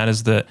general, and that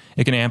is that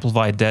it can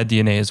amplify dead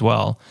DNA as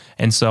well.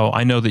 And so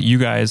I know that you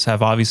guys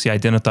have obviously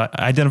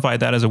identified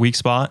that as a weak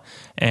spot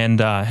and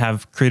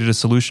have created a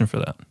solution for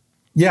that.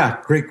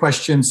 Yeah, great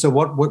question. So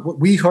what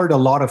we heard a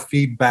lot of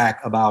feedback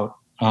about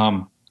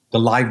the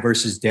live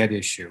versus dead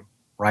issue,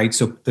 right?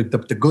 So the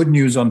good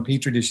news on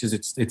Petri dishes,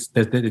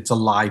 it's a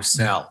live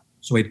cell.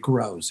 So it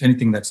grows.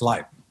 Anything that's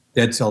live,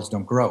 dead cells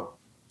don't grow.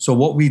 So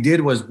what we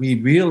did was we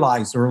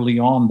realized early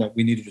on that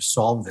we needed to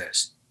solve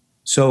this.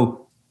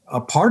 So a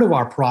part of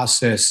our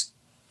process,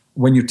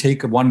 when you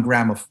take 1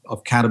 gram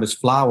of cannabis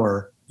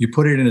flower, you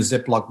put it in a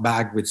Ziploc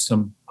bag with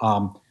some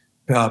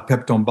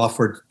peptone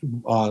buffered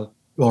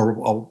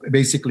or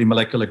basically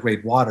molecular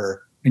grade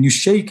water, and you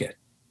shake it.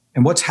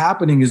 And what's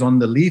happening is on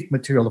the leaf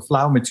material, the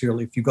flower material,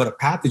 if you got a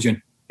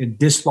pathogen, it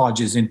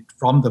dislodges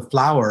from the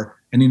flower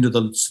and into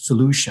the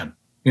solution,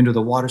 into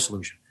the water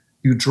solution.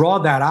 You draw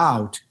that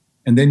out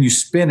and then you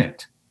spin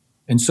it.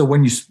 And so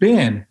when you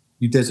spin,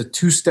 there's a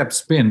 2-step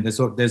spin. There's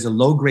a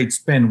low-grade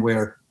spin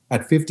where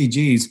at 50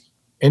 Gs,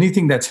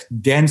 anything that's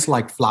dense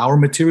like flower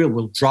material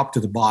will drop to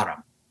the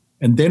bottom.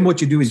 And then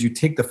what you do is you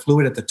take the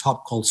fluid at the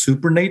top called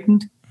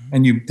supernatant,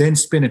 and you then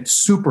spin it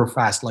super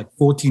fast, like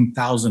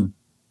 14,000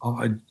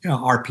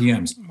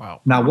 RPMs.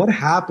 Wow. Now, what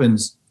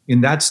happens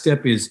in that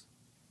step is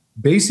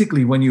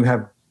basically when you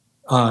have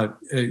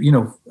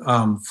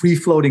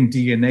free-floating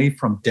DNA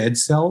from dead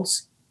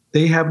cells,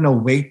 they have no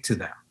weight to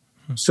them.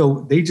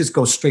 So they just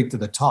go straight to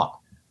the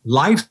top.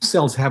 Live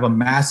cells have a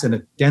mass and a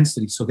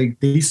density, so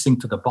they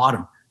sink to the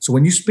bottom. So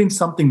when you spin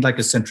something like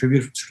a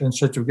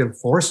centrifugal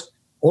force,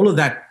 all of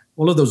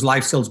those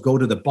live cells go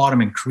to the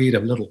bottom and create a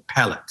little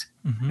pellet.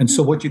 Mm-hmm. And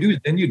so what you do is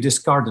then you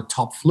discard the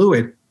top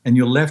fluid and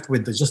you're left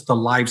with just the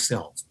live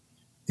cells.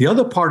 The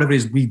other part of it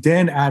is we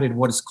then added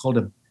what is called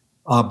a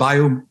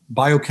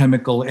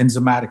biochemical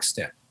enzymatic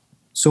step.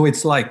 So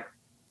it's like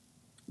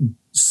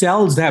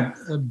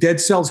dead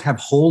cells have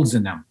holes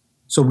in them.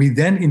 So we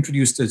then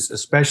introduced a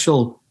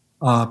special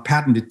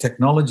patented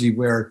technology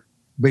where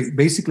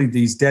basically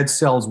these dead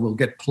cells will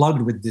get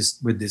plugged with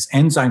this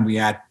enzyme we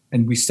add,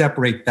 and we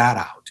separate that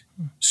out.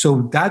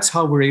 So that's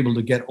how we're able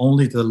to get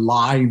only the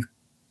live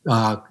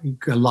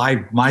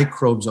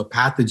microbes or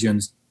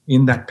pathogens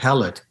in that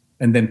pellet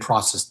and then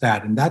process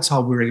that. And that's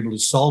how we're able to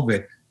solve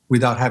it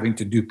without having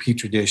to do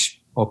Petri dish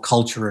or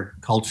culturing,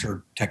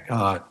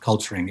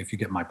 if you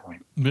get my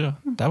point. Yeah,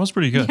 that was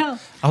pretty good. Yeah.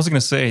 I was going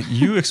to say,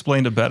 you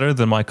explained it better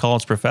than my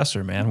college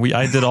professor, man.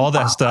 I did all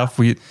that stuff.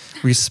 We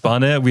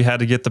spun it. We had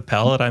to get the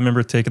pellet. I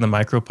remember taking the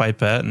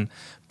micropipette and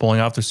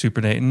pulling off the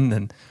supernatant,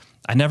 and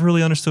I never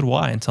really understood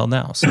why until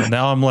now. So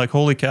now I'm like,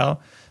 holy cow,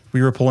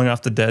 we were pulling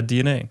off the dead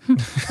DNA.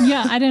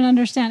 Yeah, I didn't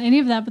understand any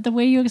of that, but the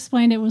way you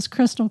explained it was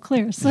crystal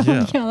clear. So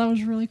yeah that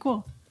was really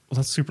cool. Well,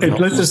 that's super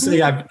helpful. Let's just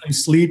say I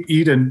sleep,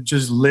 eat, and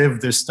just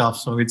live this stuff.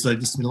 So it's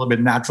just a little bit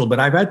natural.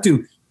 But I've had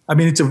to,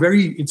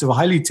 it's a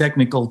highly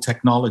technical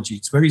technology.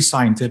 It's very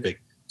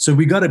scientific. So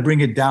we got to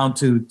bring it down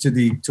to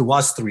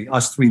us three,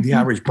 the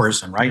average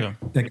person, right? Yeah.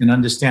 That can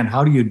understand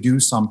how do you do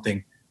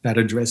something that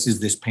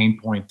addresses this pain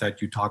point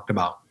that you talked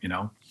about,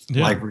 Yeah.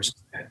 live versus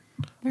dead.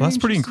 Well, that's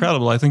pretty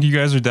incredible. I think you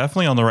guys are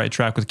definitely on the right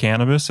track with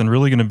cannabis and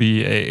really going to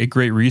be a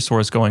great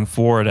resource going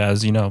forward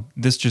as,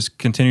 this just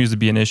continues to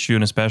be an issue,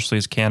 and especially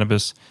as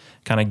cannabis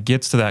kind of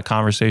gets to that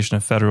conversation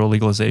of federal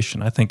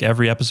legalization. I think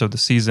every episode of the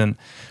season,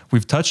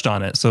 we've touched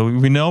on it. So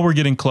we know we're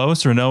getting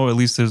close, or know at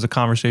least there's a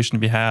conversation to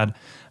be had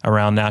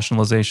around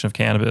nationalization of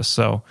cannabis.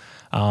 So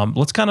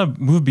let's kind of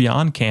move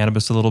beyond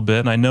cannabis a little bit.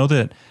 And I know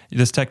that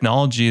this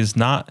technology is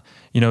not,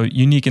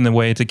 unique in the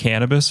way to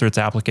cannabis or its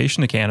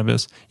application to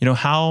cannabis.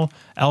 How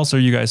else are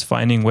you guys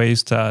finding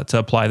ways to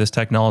apply this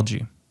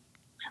technology?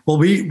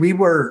 Well,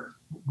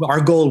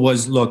 our goal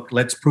was, look,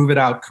 let's prove it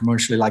out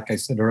commercially. Like I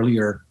said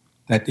earlier,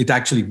 that it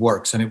actually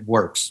works, and it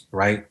works,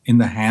 right, in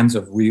the hands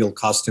of real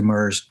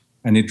customers,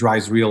 and it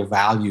drives real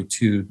value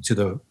to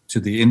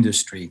the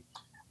industry.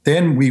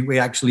 Then we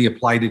actually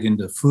applied it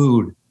into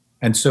food.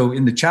 And so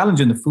in the challenge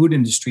in the food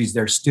industries,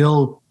 they're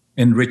still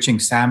enriching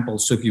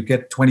samples. So if you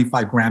get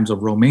 25 grams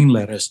of romaine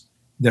lettuce,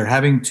 they're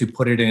having to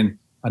put it in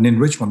an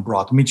enrichment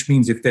broth, which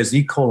means if there's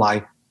E.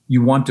 coli,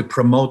 you want to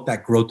promote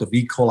that growth of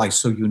E. coli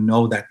so you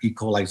know that E.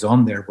 coli is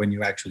on there when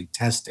you actually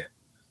test it.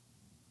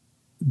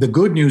 The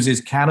good news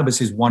is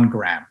cannabis is 1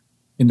 gram.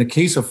 In the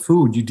case of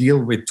food, you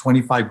deal with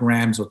 25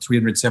 grams or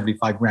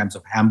 375 grams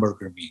of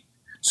hamburger meat.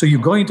 So you're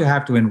going to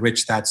have to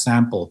enrich that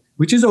sample,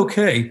 which is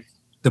okay.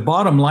 The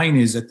bottom line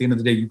is, at the end of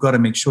the day, you've got to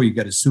make sure you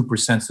get a super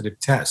sensitive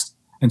test.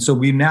 And so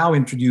we now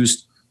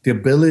introduced the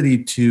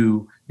ability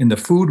to, in the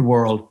food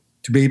world,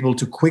 to be able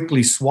to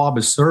quickly swab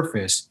a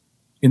surface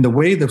in the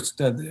way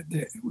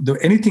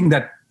anything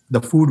that the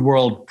food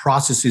world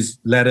processes,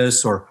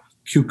 lettuce or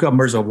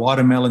cucumbers or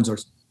watermelons, or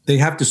they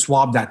have to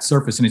swab that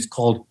surface, and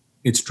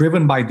it's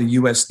driven by the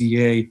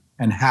USDA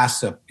and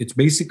HACCP. It's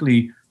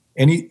basically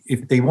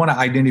if they want to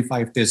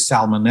identify if there's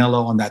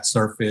salmonella on that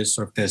surface,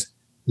 or if there's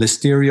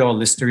Listeria or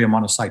Listeria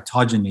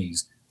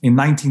monocytogenes. In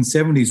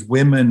 1970s,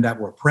 women that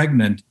were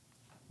pregnant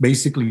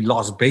basically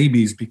lost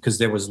babies because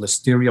there was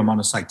Listeria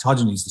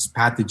monocytogenes, this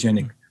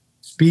pathogenic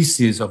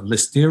species of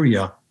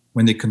Listeria,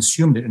 when they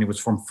consumed it, and it was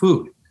from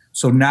food.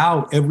 So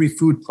now every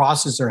food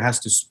processor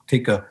has to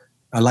take a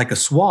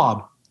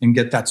swab and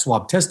get that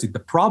swab tested. The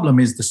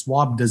problem is the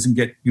swab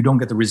you don't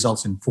get the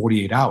results in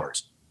 48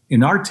 hours.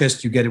 In our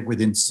test, you get it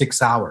within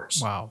 6 hours.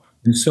 Wow.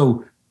 And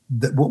so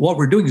what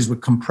we're doing is we're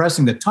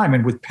compressing the time.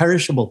 And with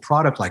perishable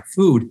product like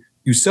food,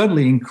 you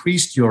suddenly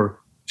increased your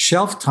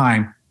shelf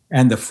time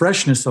and the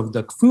freshness of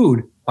the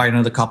food by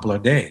another couple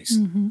of days.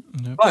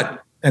 Mm-hmm.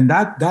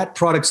 Yep. That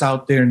product's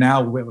out there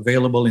now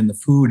available in the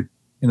food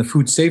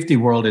safety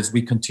world, as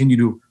we continue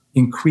to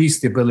increase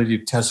the ability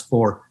to test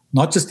for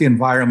not just the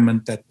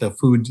environment that the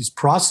food is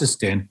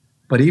processed in,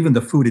 but even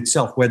the food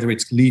itself, whether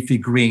it's leafy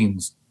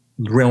greens,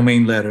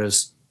 romaine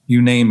lettuce,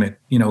 you name it,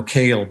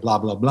 kale, blah,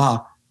 blah,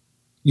 blah,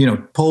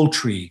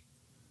 poultry,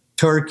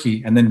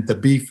 turkey, and then the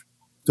beef.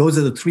 Those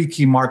are the 3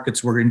 key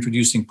markets we're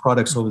introducing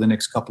products over the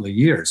next couple of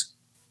years.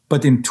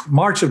 But in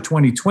March of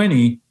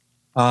 2020,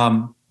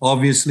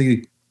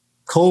 obviously,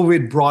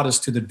 COVID brought us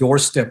to the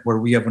doorstep where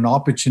we have an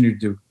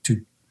opportunity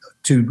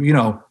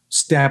to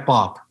step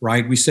up,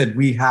 right? We said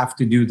we have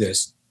to do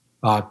this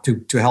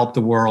to help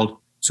the world.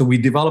 So we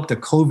developed a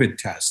COVID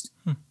test.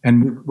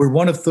 And we're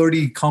one of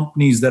 30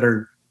 companies that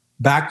are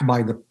backed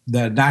by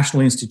the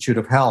National Institute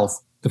of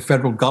Health, the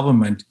federal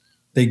government.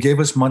 They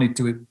gave us money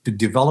to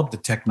develop the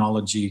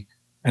technology,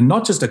 and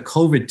not just a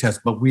COVID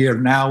test, but we are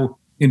now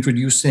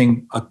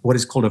introducing what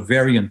is called a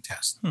variant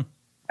test.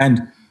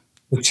 And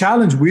the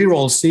challenge we're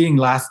all seeing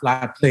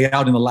play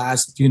out in the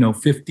last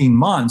 15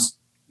 months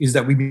is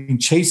that we've been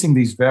chasing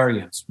these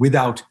variants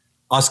without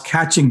us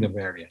catching the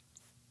variant.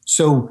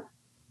 So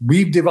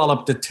we've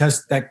developed a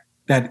test that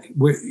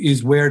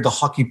is where the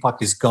hockey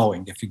puck is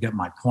going, if you get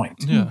my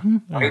point. Yeah,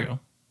 there you go.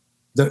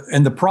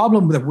 The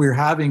problem that we're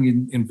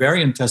having in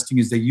variant testing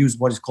is they use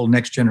what is called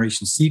next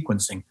generation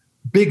sequencing,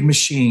 big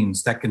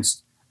machines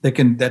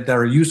that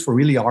are used for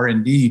really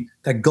R&D,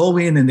 that go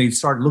in and they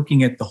start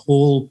looking at the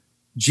whole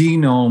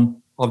genome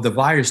of the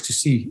virus to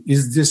see,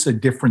 is this a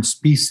different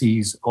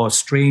species or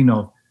strain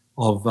of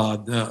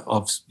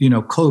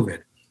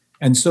COVID?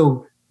 And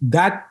so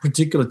that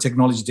particular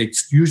technology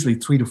takes usually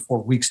 3 to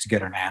 4 weeks to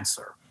get an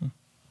answer.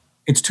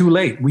 It's too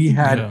late. We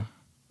had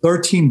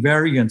 13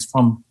 variants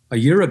from a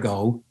year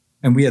ago,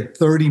 and we had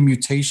 30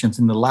 mutations.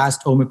 And the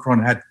last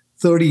Omicron had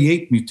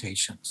 38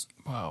 mutations.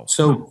 Wow.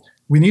 So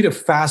we need a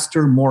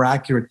faster, more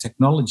accurate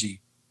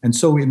technology. And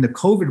so in the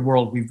COVID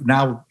world, we've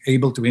now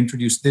able to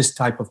introduce this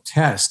type of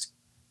test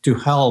to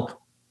help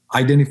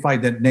identify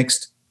that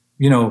next,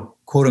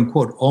 quote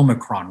unquote,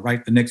 Omicron,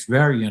 right? The next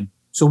variant.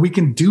 So we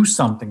can do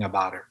something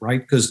about it, right?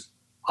 Because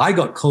I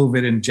got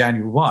COVID in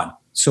January 1.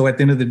 So at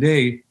the end of the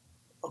day,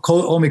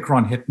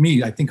 Omicron hit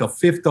me. I think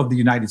 1/5 of the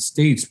United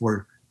States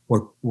were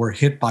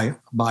hit by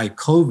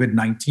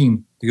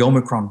COVID-19, the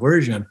Omicron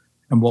version.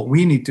 And what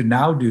we need to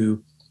now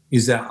do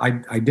is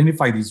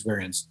identify these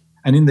variants.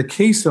 And in the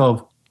case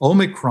of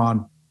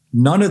Omicron,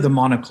 none of the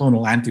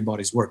monoclonal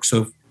antibodies work.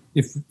 So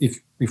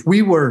if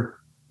we were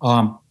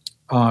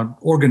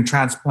organ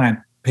transplant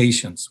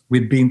patients,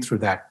 we've been through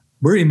that.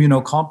 We're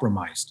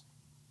immunocompromised.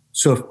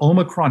 So if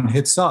Omicron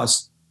hits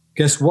us,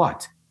 guess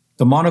what?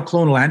 The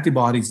monoclonal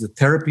antibodies, the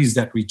therapies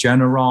that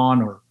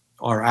Regeneron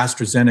or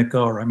AstraZeneca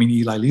or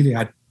Eli Lilly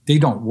had, they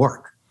don't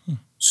work.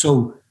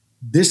 So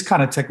this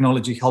kind of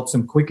technology helps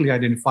them quickly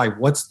identify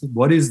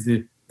what is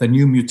the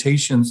new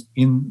mutations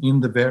in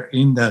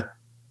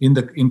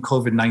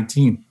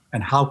COVID-19,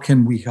 and how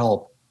can we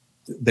help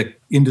the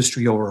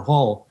industry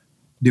overall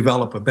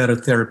develop a better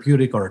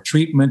therapeutic or a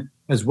treatment,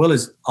 as well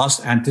as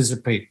us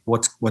anticipate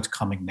what's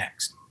coming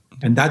next.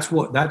 And that's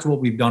what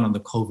we've done on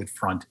the COVID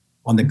front,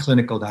 on the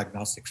clinical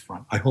diagnostics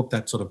front. I hope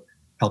that sort of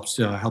helps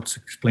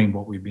explain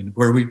where we've been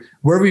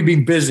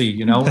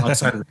busy,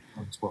 outside of the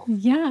as well.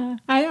 Yeah,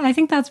 I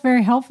think that's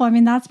very helpful. I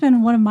mean, that's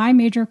been one of my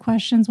major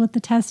questions with the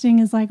testing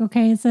is like,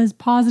 okay, it says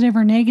positive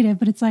or negative,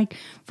 but it's like,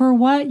 for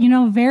what,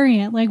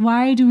 variant? Like,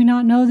 why do we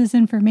not know this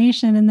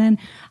information? And then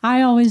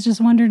I always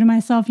just wonder to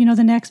myself,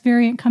 the next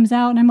variant comes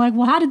out and I'm like,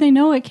 well, how did they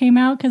know it came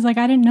out? Because I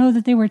didn't know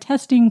that they were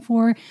testing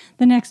for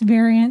the next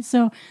variant.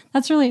 So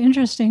that's really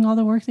interesting, all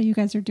the work that you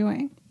guys are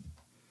doing.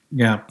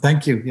 Yeah,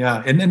 thank you.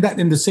 Yeah, and then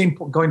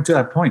going to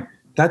that point,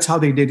 that's how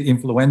they did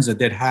influenza.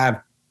 They'd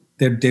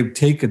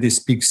take these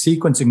big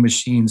sequencing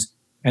machines,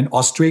 and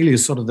Australia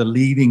is sort of the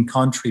leading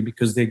country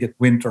because they get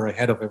winter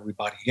ahead of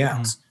everybody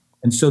else.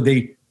 And so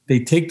they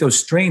take those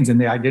strains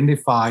and they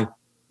identify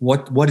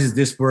what is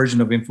this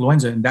version of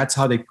influenza, and that's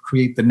how they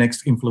create the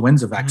next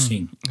influenza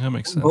vaccine. That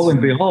makes sense. Lo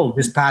and behold,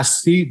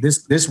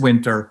 this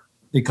winter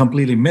they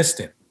completely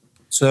missed it.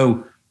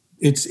 So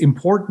it's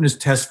important to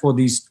test for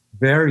these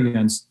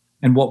variants.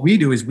 And what we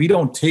do is we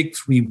don't take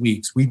 3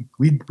 weeks. We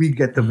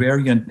get the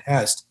variant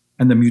test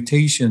and the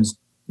mutations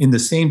in the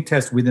same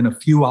test within a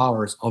few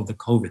hours of the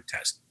COVID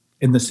test,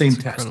 in the same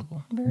test.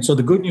 And so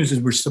the good news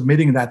is we're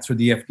submitting that through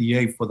the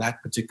FDA for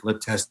that particular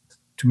test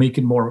to make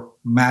it more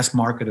mass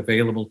market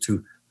available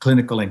to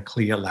clinical and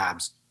CLIA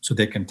labs so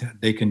they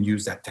can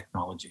use that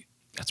technology.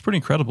 That's pretty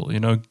incredible.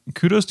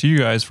 Kudos to you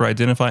guys for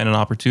identifying an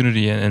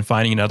opportunity and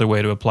finding another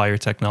way to apply your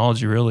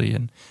technology, really.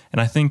 And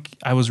I think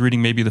I was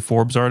reading maybe the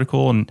Forbes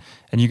article, and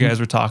you guys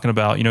were talking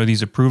about,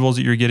 these approvals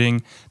that you're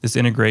getting, this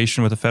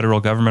integration with the federal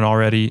government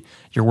already.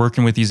 You're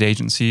working with these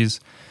agencies.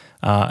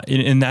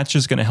 And that's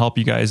just going to help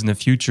you guys in the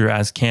future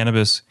as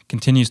cannabis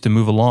continues to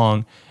move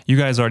along. You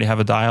guys already have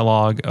a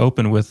dialogue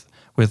open with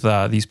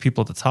these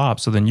people at the top.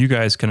 So then you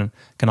guys can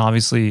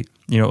obviously,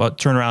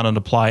 turn around and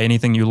apply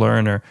anything you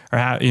learn or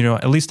have,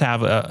 at least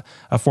have a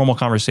formal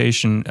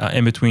conversation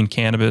in between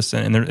cannabis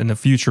and the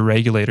future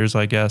regulators,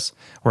 I guess.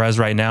 Whereas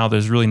right now,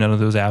 there's really none of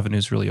those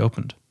avenues really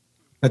opened.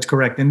 That's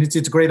correct. And it's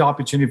a great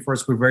opportunity for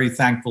us. We're very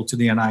thankful to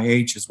the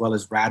NIH as well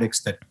as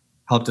Radix that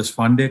helped us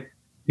fund it.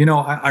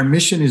 Our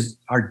mission is,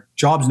 our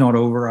job's not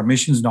over. Our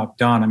mission's not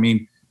done. I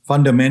mean,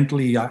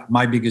 fundamentally,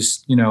 my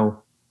biggest,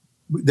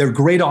 there are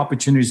great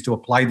opportunities to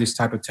apply this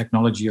type of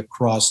technology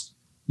across,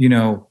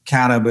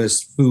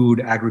 cannabis, food,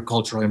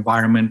 agricultural,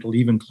 environmental,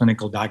 even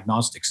clinical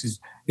diagnostics.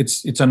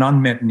 It's an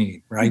unmet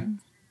need, right? Mm-hmm.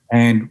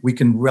 And we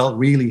can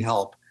really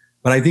help.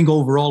 But I think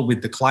overall,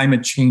 with the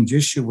climate change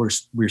issue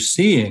we're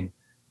seeing,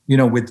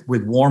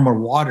 with warmer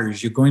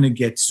waters, you're going to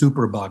get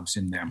superbugs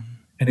in them. Mm-hmm.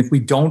 And if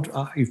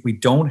we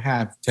don't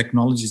have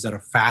technologies that are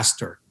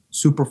faster,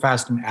 super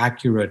fast and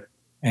accurate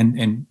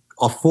and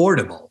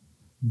affordable,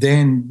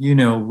 then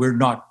we're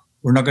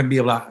not going to be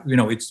able to,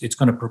 it's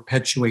going to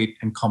perpetuate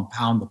and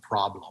compound the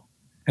problem.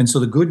 And so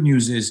the good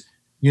news is,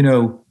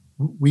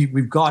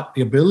 we've got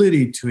the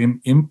ability to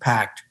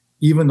impact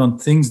even on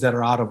things that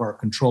are out of our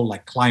control,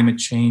 like climate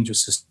change or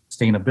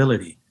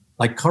sustainability.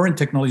 Like current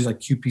technologies like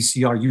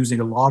QPCR are using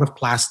a lot of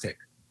plastic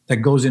that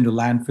goes into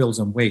landfills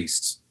and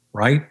wastes,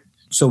 right?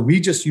 So we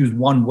just use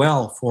one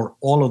well for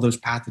all of those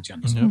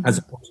pathogens, mm-hmm. as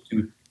opposed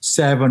to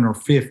 7 or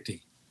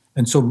 50.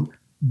 And so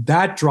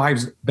that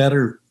drives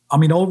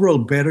overall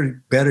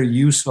better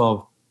use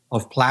of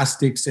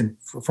plastics and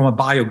from a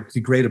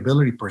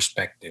biodegradability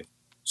perspective.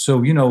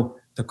 So,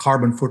 the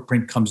carbon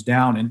footprint comes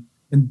down,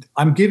 and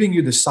I'm giving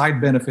you the side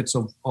benefits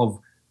of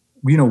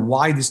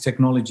why this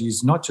technology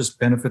is not just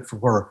benefit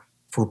for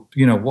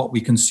what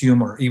we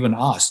consume or even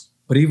us,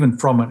 but even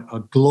from a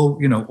global,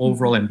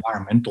 overall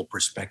environmental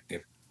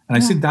perspective. And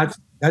I think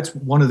that's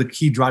one of the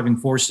key driving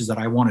forces that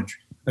I want to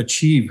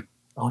achieve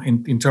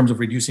in terms of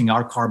reducing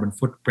our carbon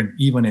footprint,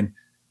 even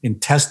in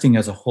testing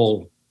as a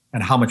whole,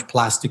 and how much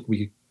plastic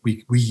we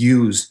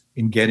use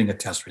in getting a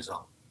test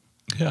result.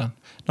 Yeah,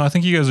 no, I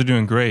think you guys are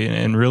doing great,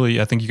 and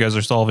really, I think you guys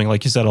are solving,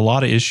 like you said, a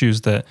lot of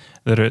issues that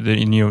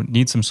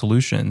need some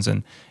solutions,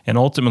 and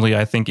ultimately,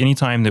 I think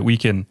anytime that we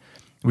can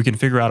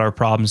figure out our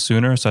problems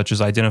sooner, such as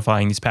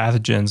identifying these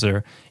pathogens,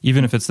 or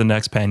even if it's the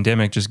next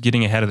pandemic, just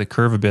getting ahead of the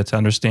curve a bit to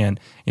understand,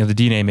 the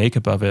DNA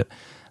makeup of it.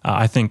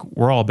 I think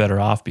we're all better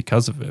off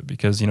because of it,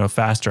 because,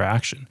 faster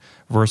action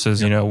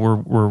versus,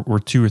 we're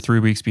 2 or 3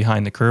 weeks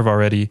behind the curve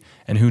already,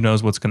 and who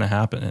knows what's going to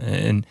happen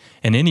in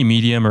any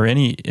medium or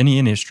any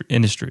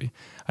industry.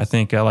 I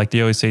think, like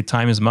they always say,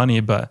 time is money,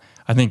 but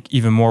I think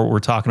even more what we're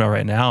talking about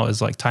right now is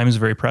like time is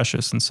very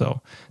precious. And so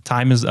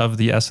time is of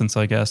the essence,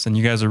 I guess. And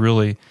you guys are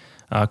really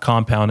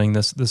compounding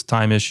this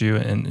time issue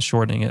and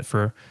shortening it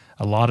for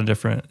a lot of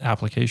different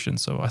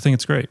applications. So I think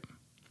it's great.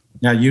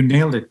 Yeah, you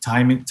nailed it.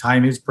 Time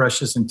is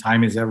precious and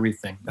time is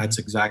everything. That's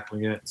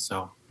exactly it.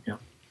 So, yeah.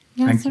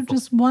 Yeah, so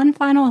just one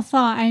final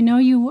thought. I know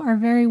you are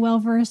very well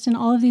versed in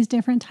all of these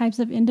different types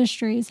of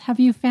industries. Have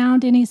you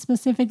found any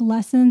specific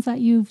lessons that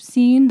you've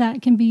seen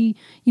that can be,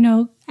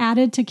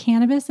 added to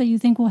cannabis that you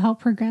think will help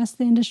progress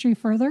the industry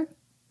further?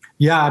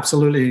 Yeah,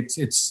 absolutely.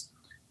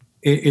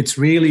 It's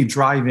really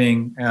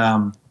driving,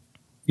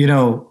 the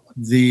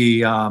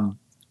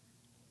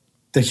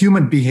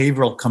human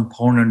behavioral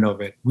component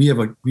of it. We have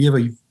a.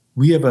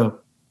 You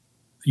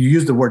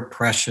use the word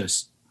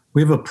precious.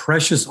 We have a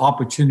precious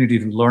opportunity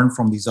to learn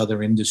from these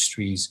other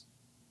industries,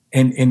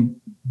 and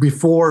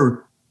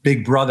before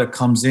Big Brother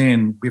comes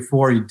in,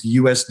 before the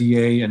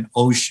USDA and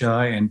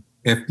OSHA and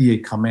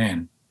FDA come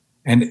in,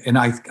 and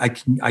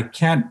I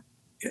can't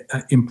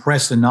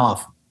impress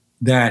enough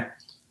that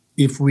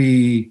if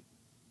we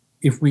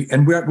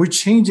and we're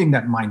changing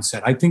that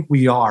mindset. I think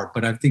we are,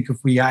 but I think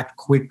if we act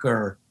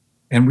quicker,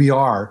 and we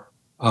have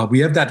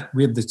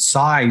the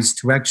size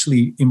to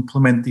actually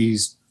implement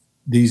these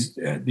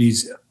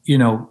SOPs,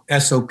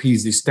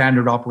 these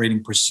standard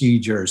operating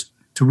procedures,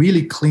 to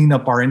really clean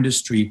up our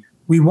industry.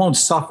 We won't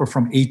suffer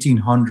from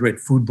 1,800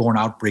 foodborne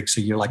outbreaks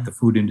a year like the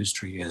food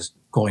industry is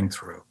going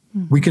through.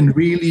 Mm-hmm. We can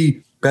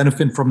really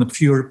benefit from the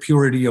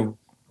purity of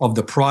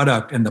the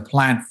product and the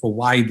plant for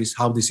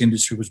how this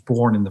industry was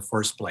born in the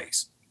first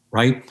place,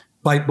 right?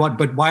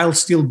 But while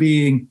still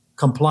being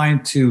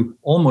compliant to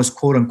almost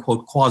quote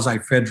unquote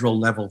quasi-federal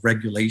level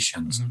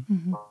regulations,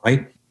 mm-hmm.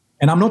 right?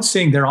 And I'm not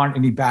saying there aren't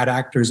any bad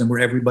actors and where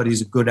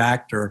everybody's a good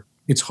actor.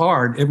 It's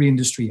hard. Every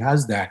industry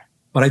has that.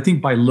 But I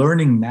think by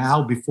learning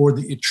now before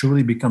it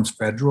truly becomes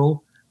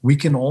federal, we'll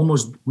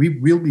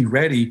be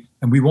ready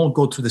and we won't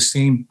go through the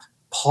same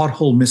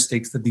pothole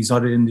mistakes that these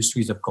other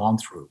industries have gone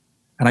through.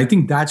 And I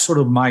think that's sort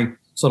of my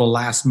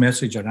last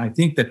message. And I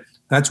think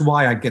that's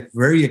why I get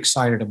very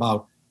excited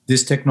about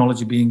this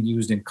technology being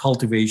used in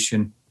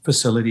cultivation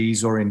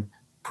facilities or in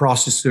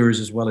processors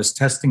as well as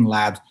testing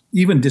labs,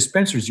 even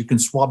dispensaries. You can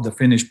swab the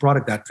finished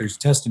product after it's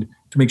tested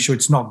to make sure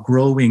it's not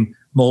growing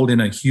mold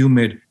in a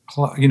humid,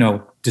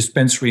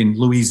 dispensary in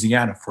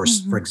Louisiana,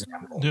 for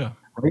example. Yeah.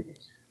 Right?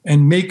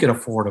 And make it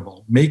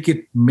affordable, make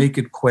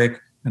it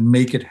quick, and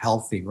make it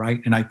healthy,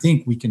 right? And I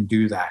think we can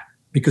do that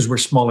because we're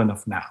small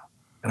enough now.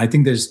 And I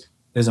think there's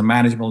a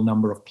manageable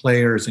number of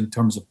players in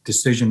terms of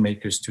decision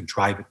makers to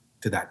drive it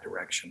to that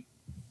direction.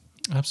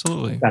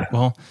 Absolutely.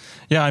 Well,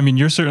 yeah, I mean,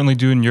 you're certainly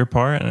doing your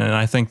part, and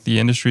I think the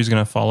industry is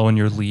going to follow in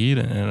your lead.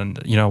 And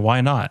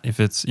why not? If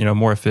it's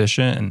more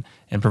efficient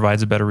and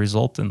provides a better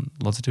result, then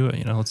let's do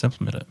it. Let's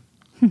implement it.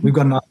 We've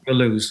got nothing to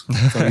lose.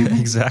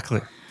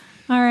 Exactly.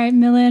 All right,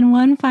 Milind,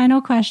 one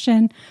final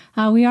question.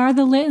 We are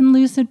the Lit and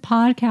Lucid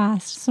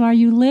podcast. So are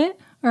you lit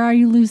or are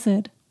you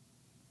lucid?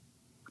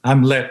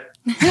 I'm lit.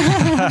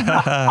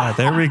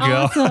 There we go.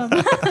 Awesome.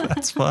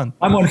 That's fun.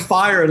 I'm on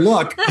fire.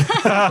 Look. There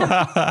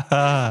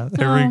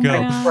we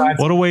go. Man.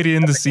 What a way to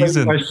end the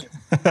season.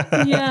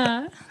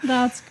 Yeah,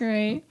 that's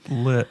great.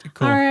 Lit.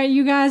 Cool. All right,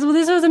 you guys. Well,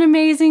 this was an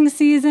amazing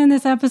season.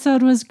 This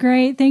episode was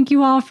great. Thank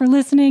you all for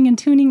listening and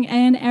tuning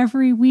in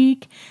every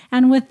week.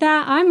 And with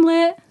that, I'm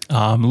lit.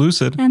 I'm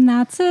lucid. And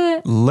that's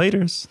it.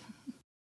 Laters.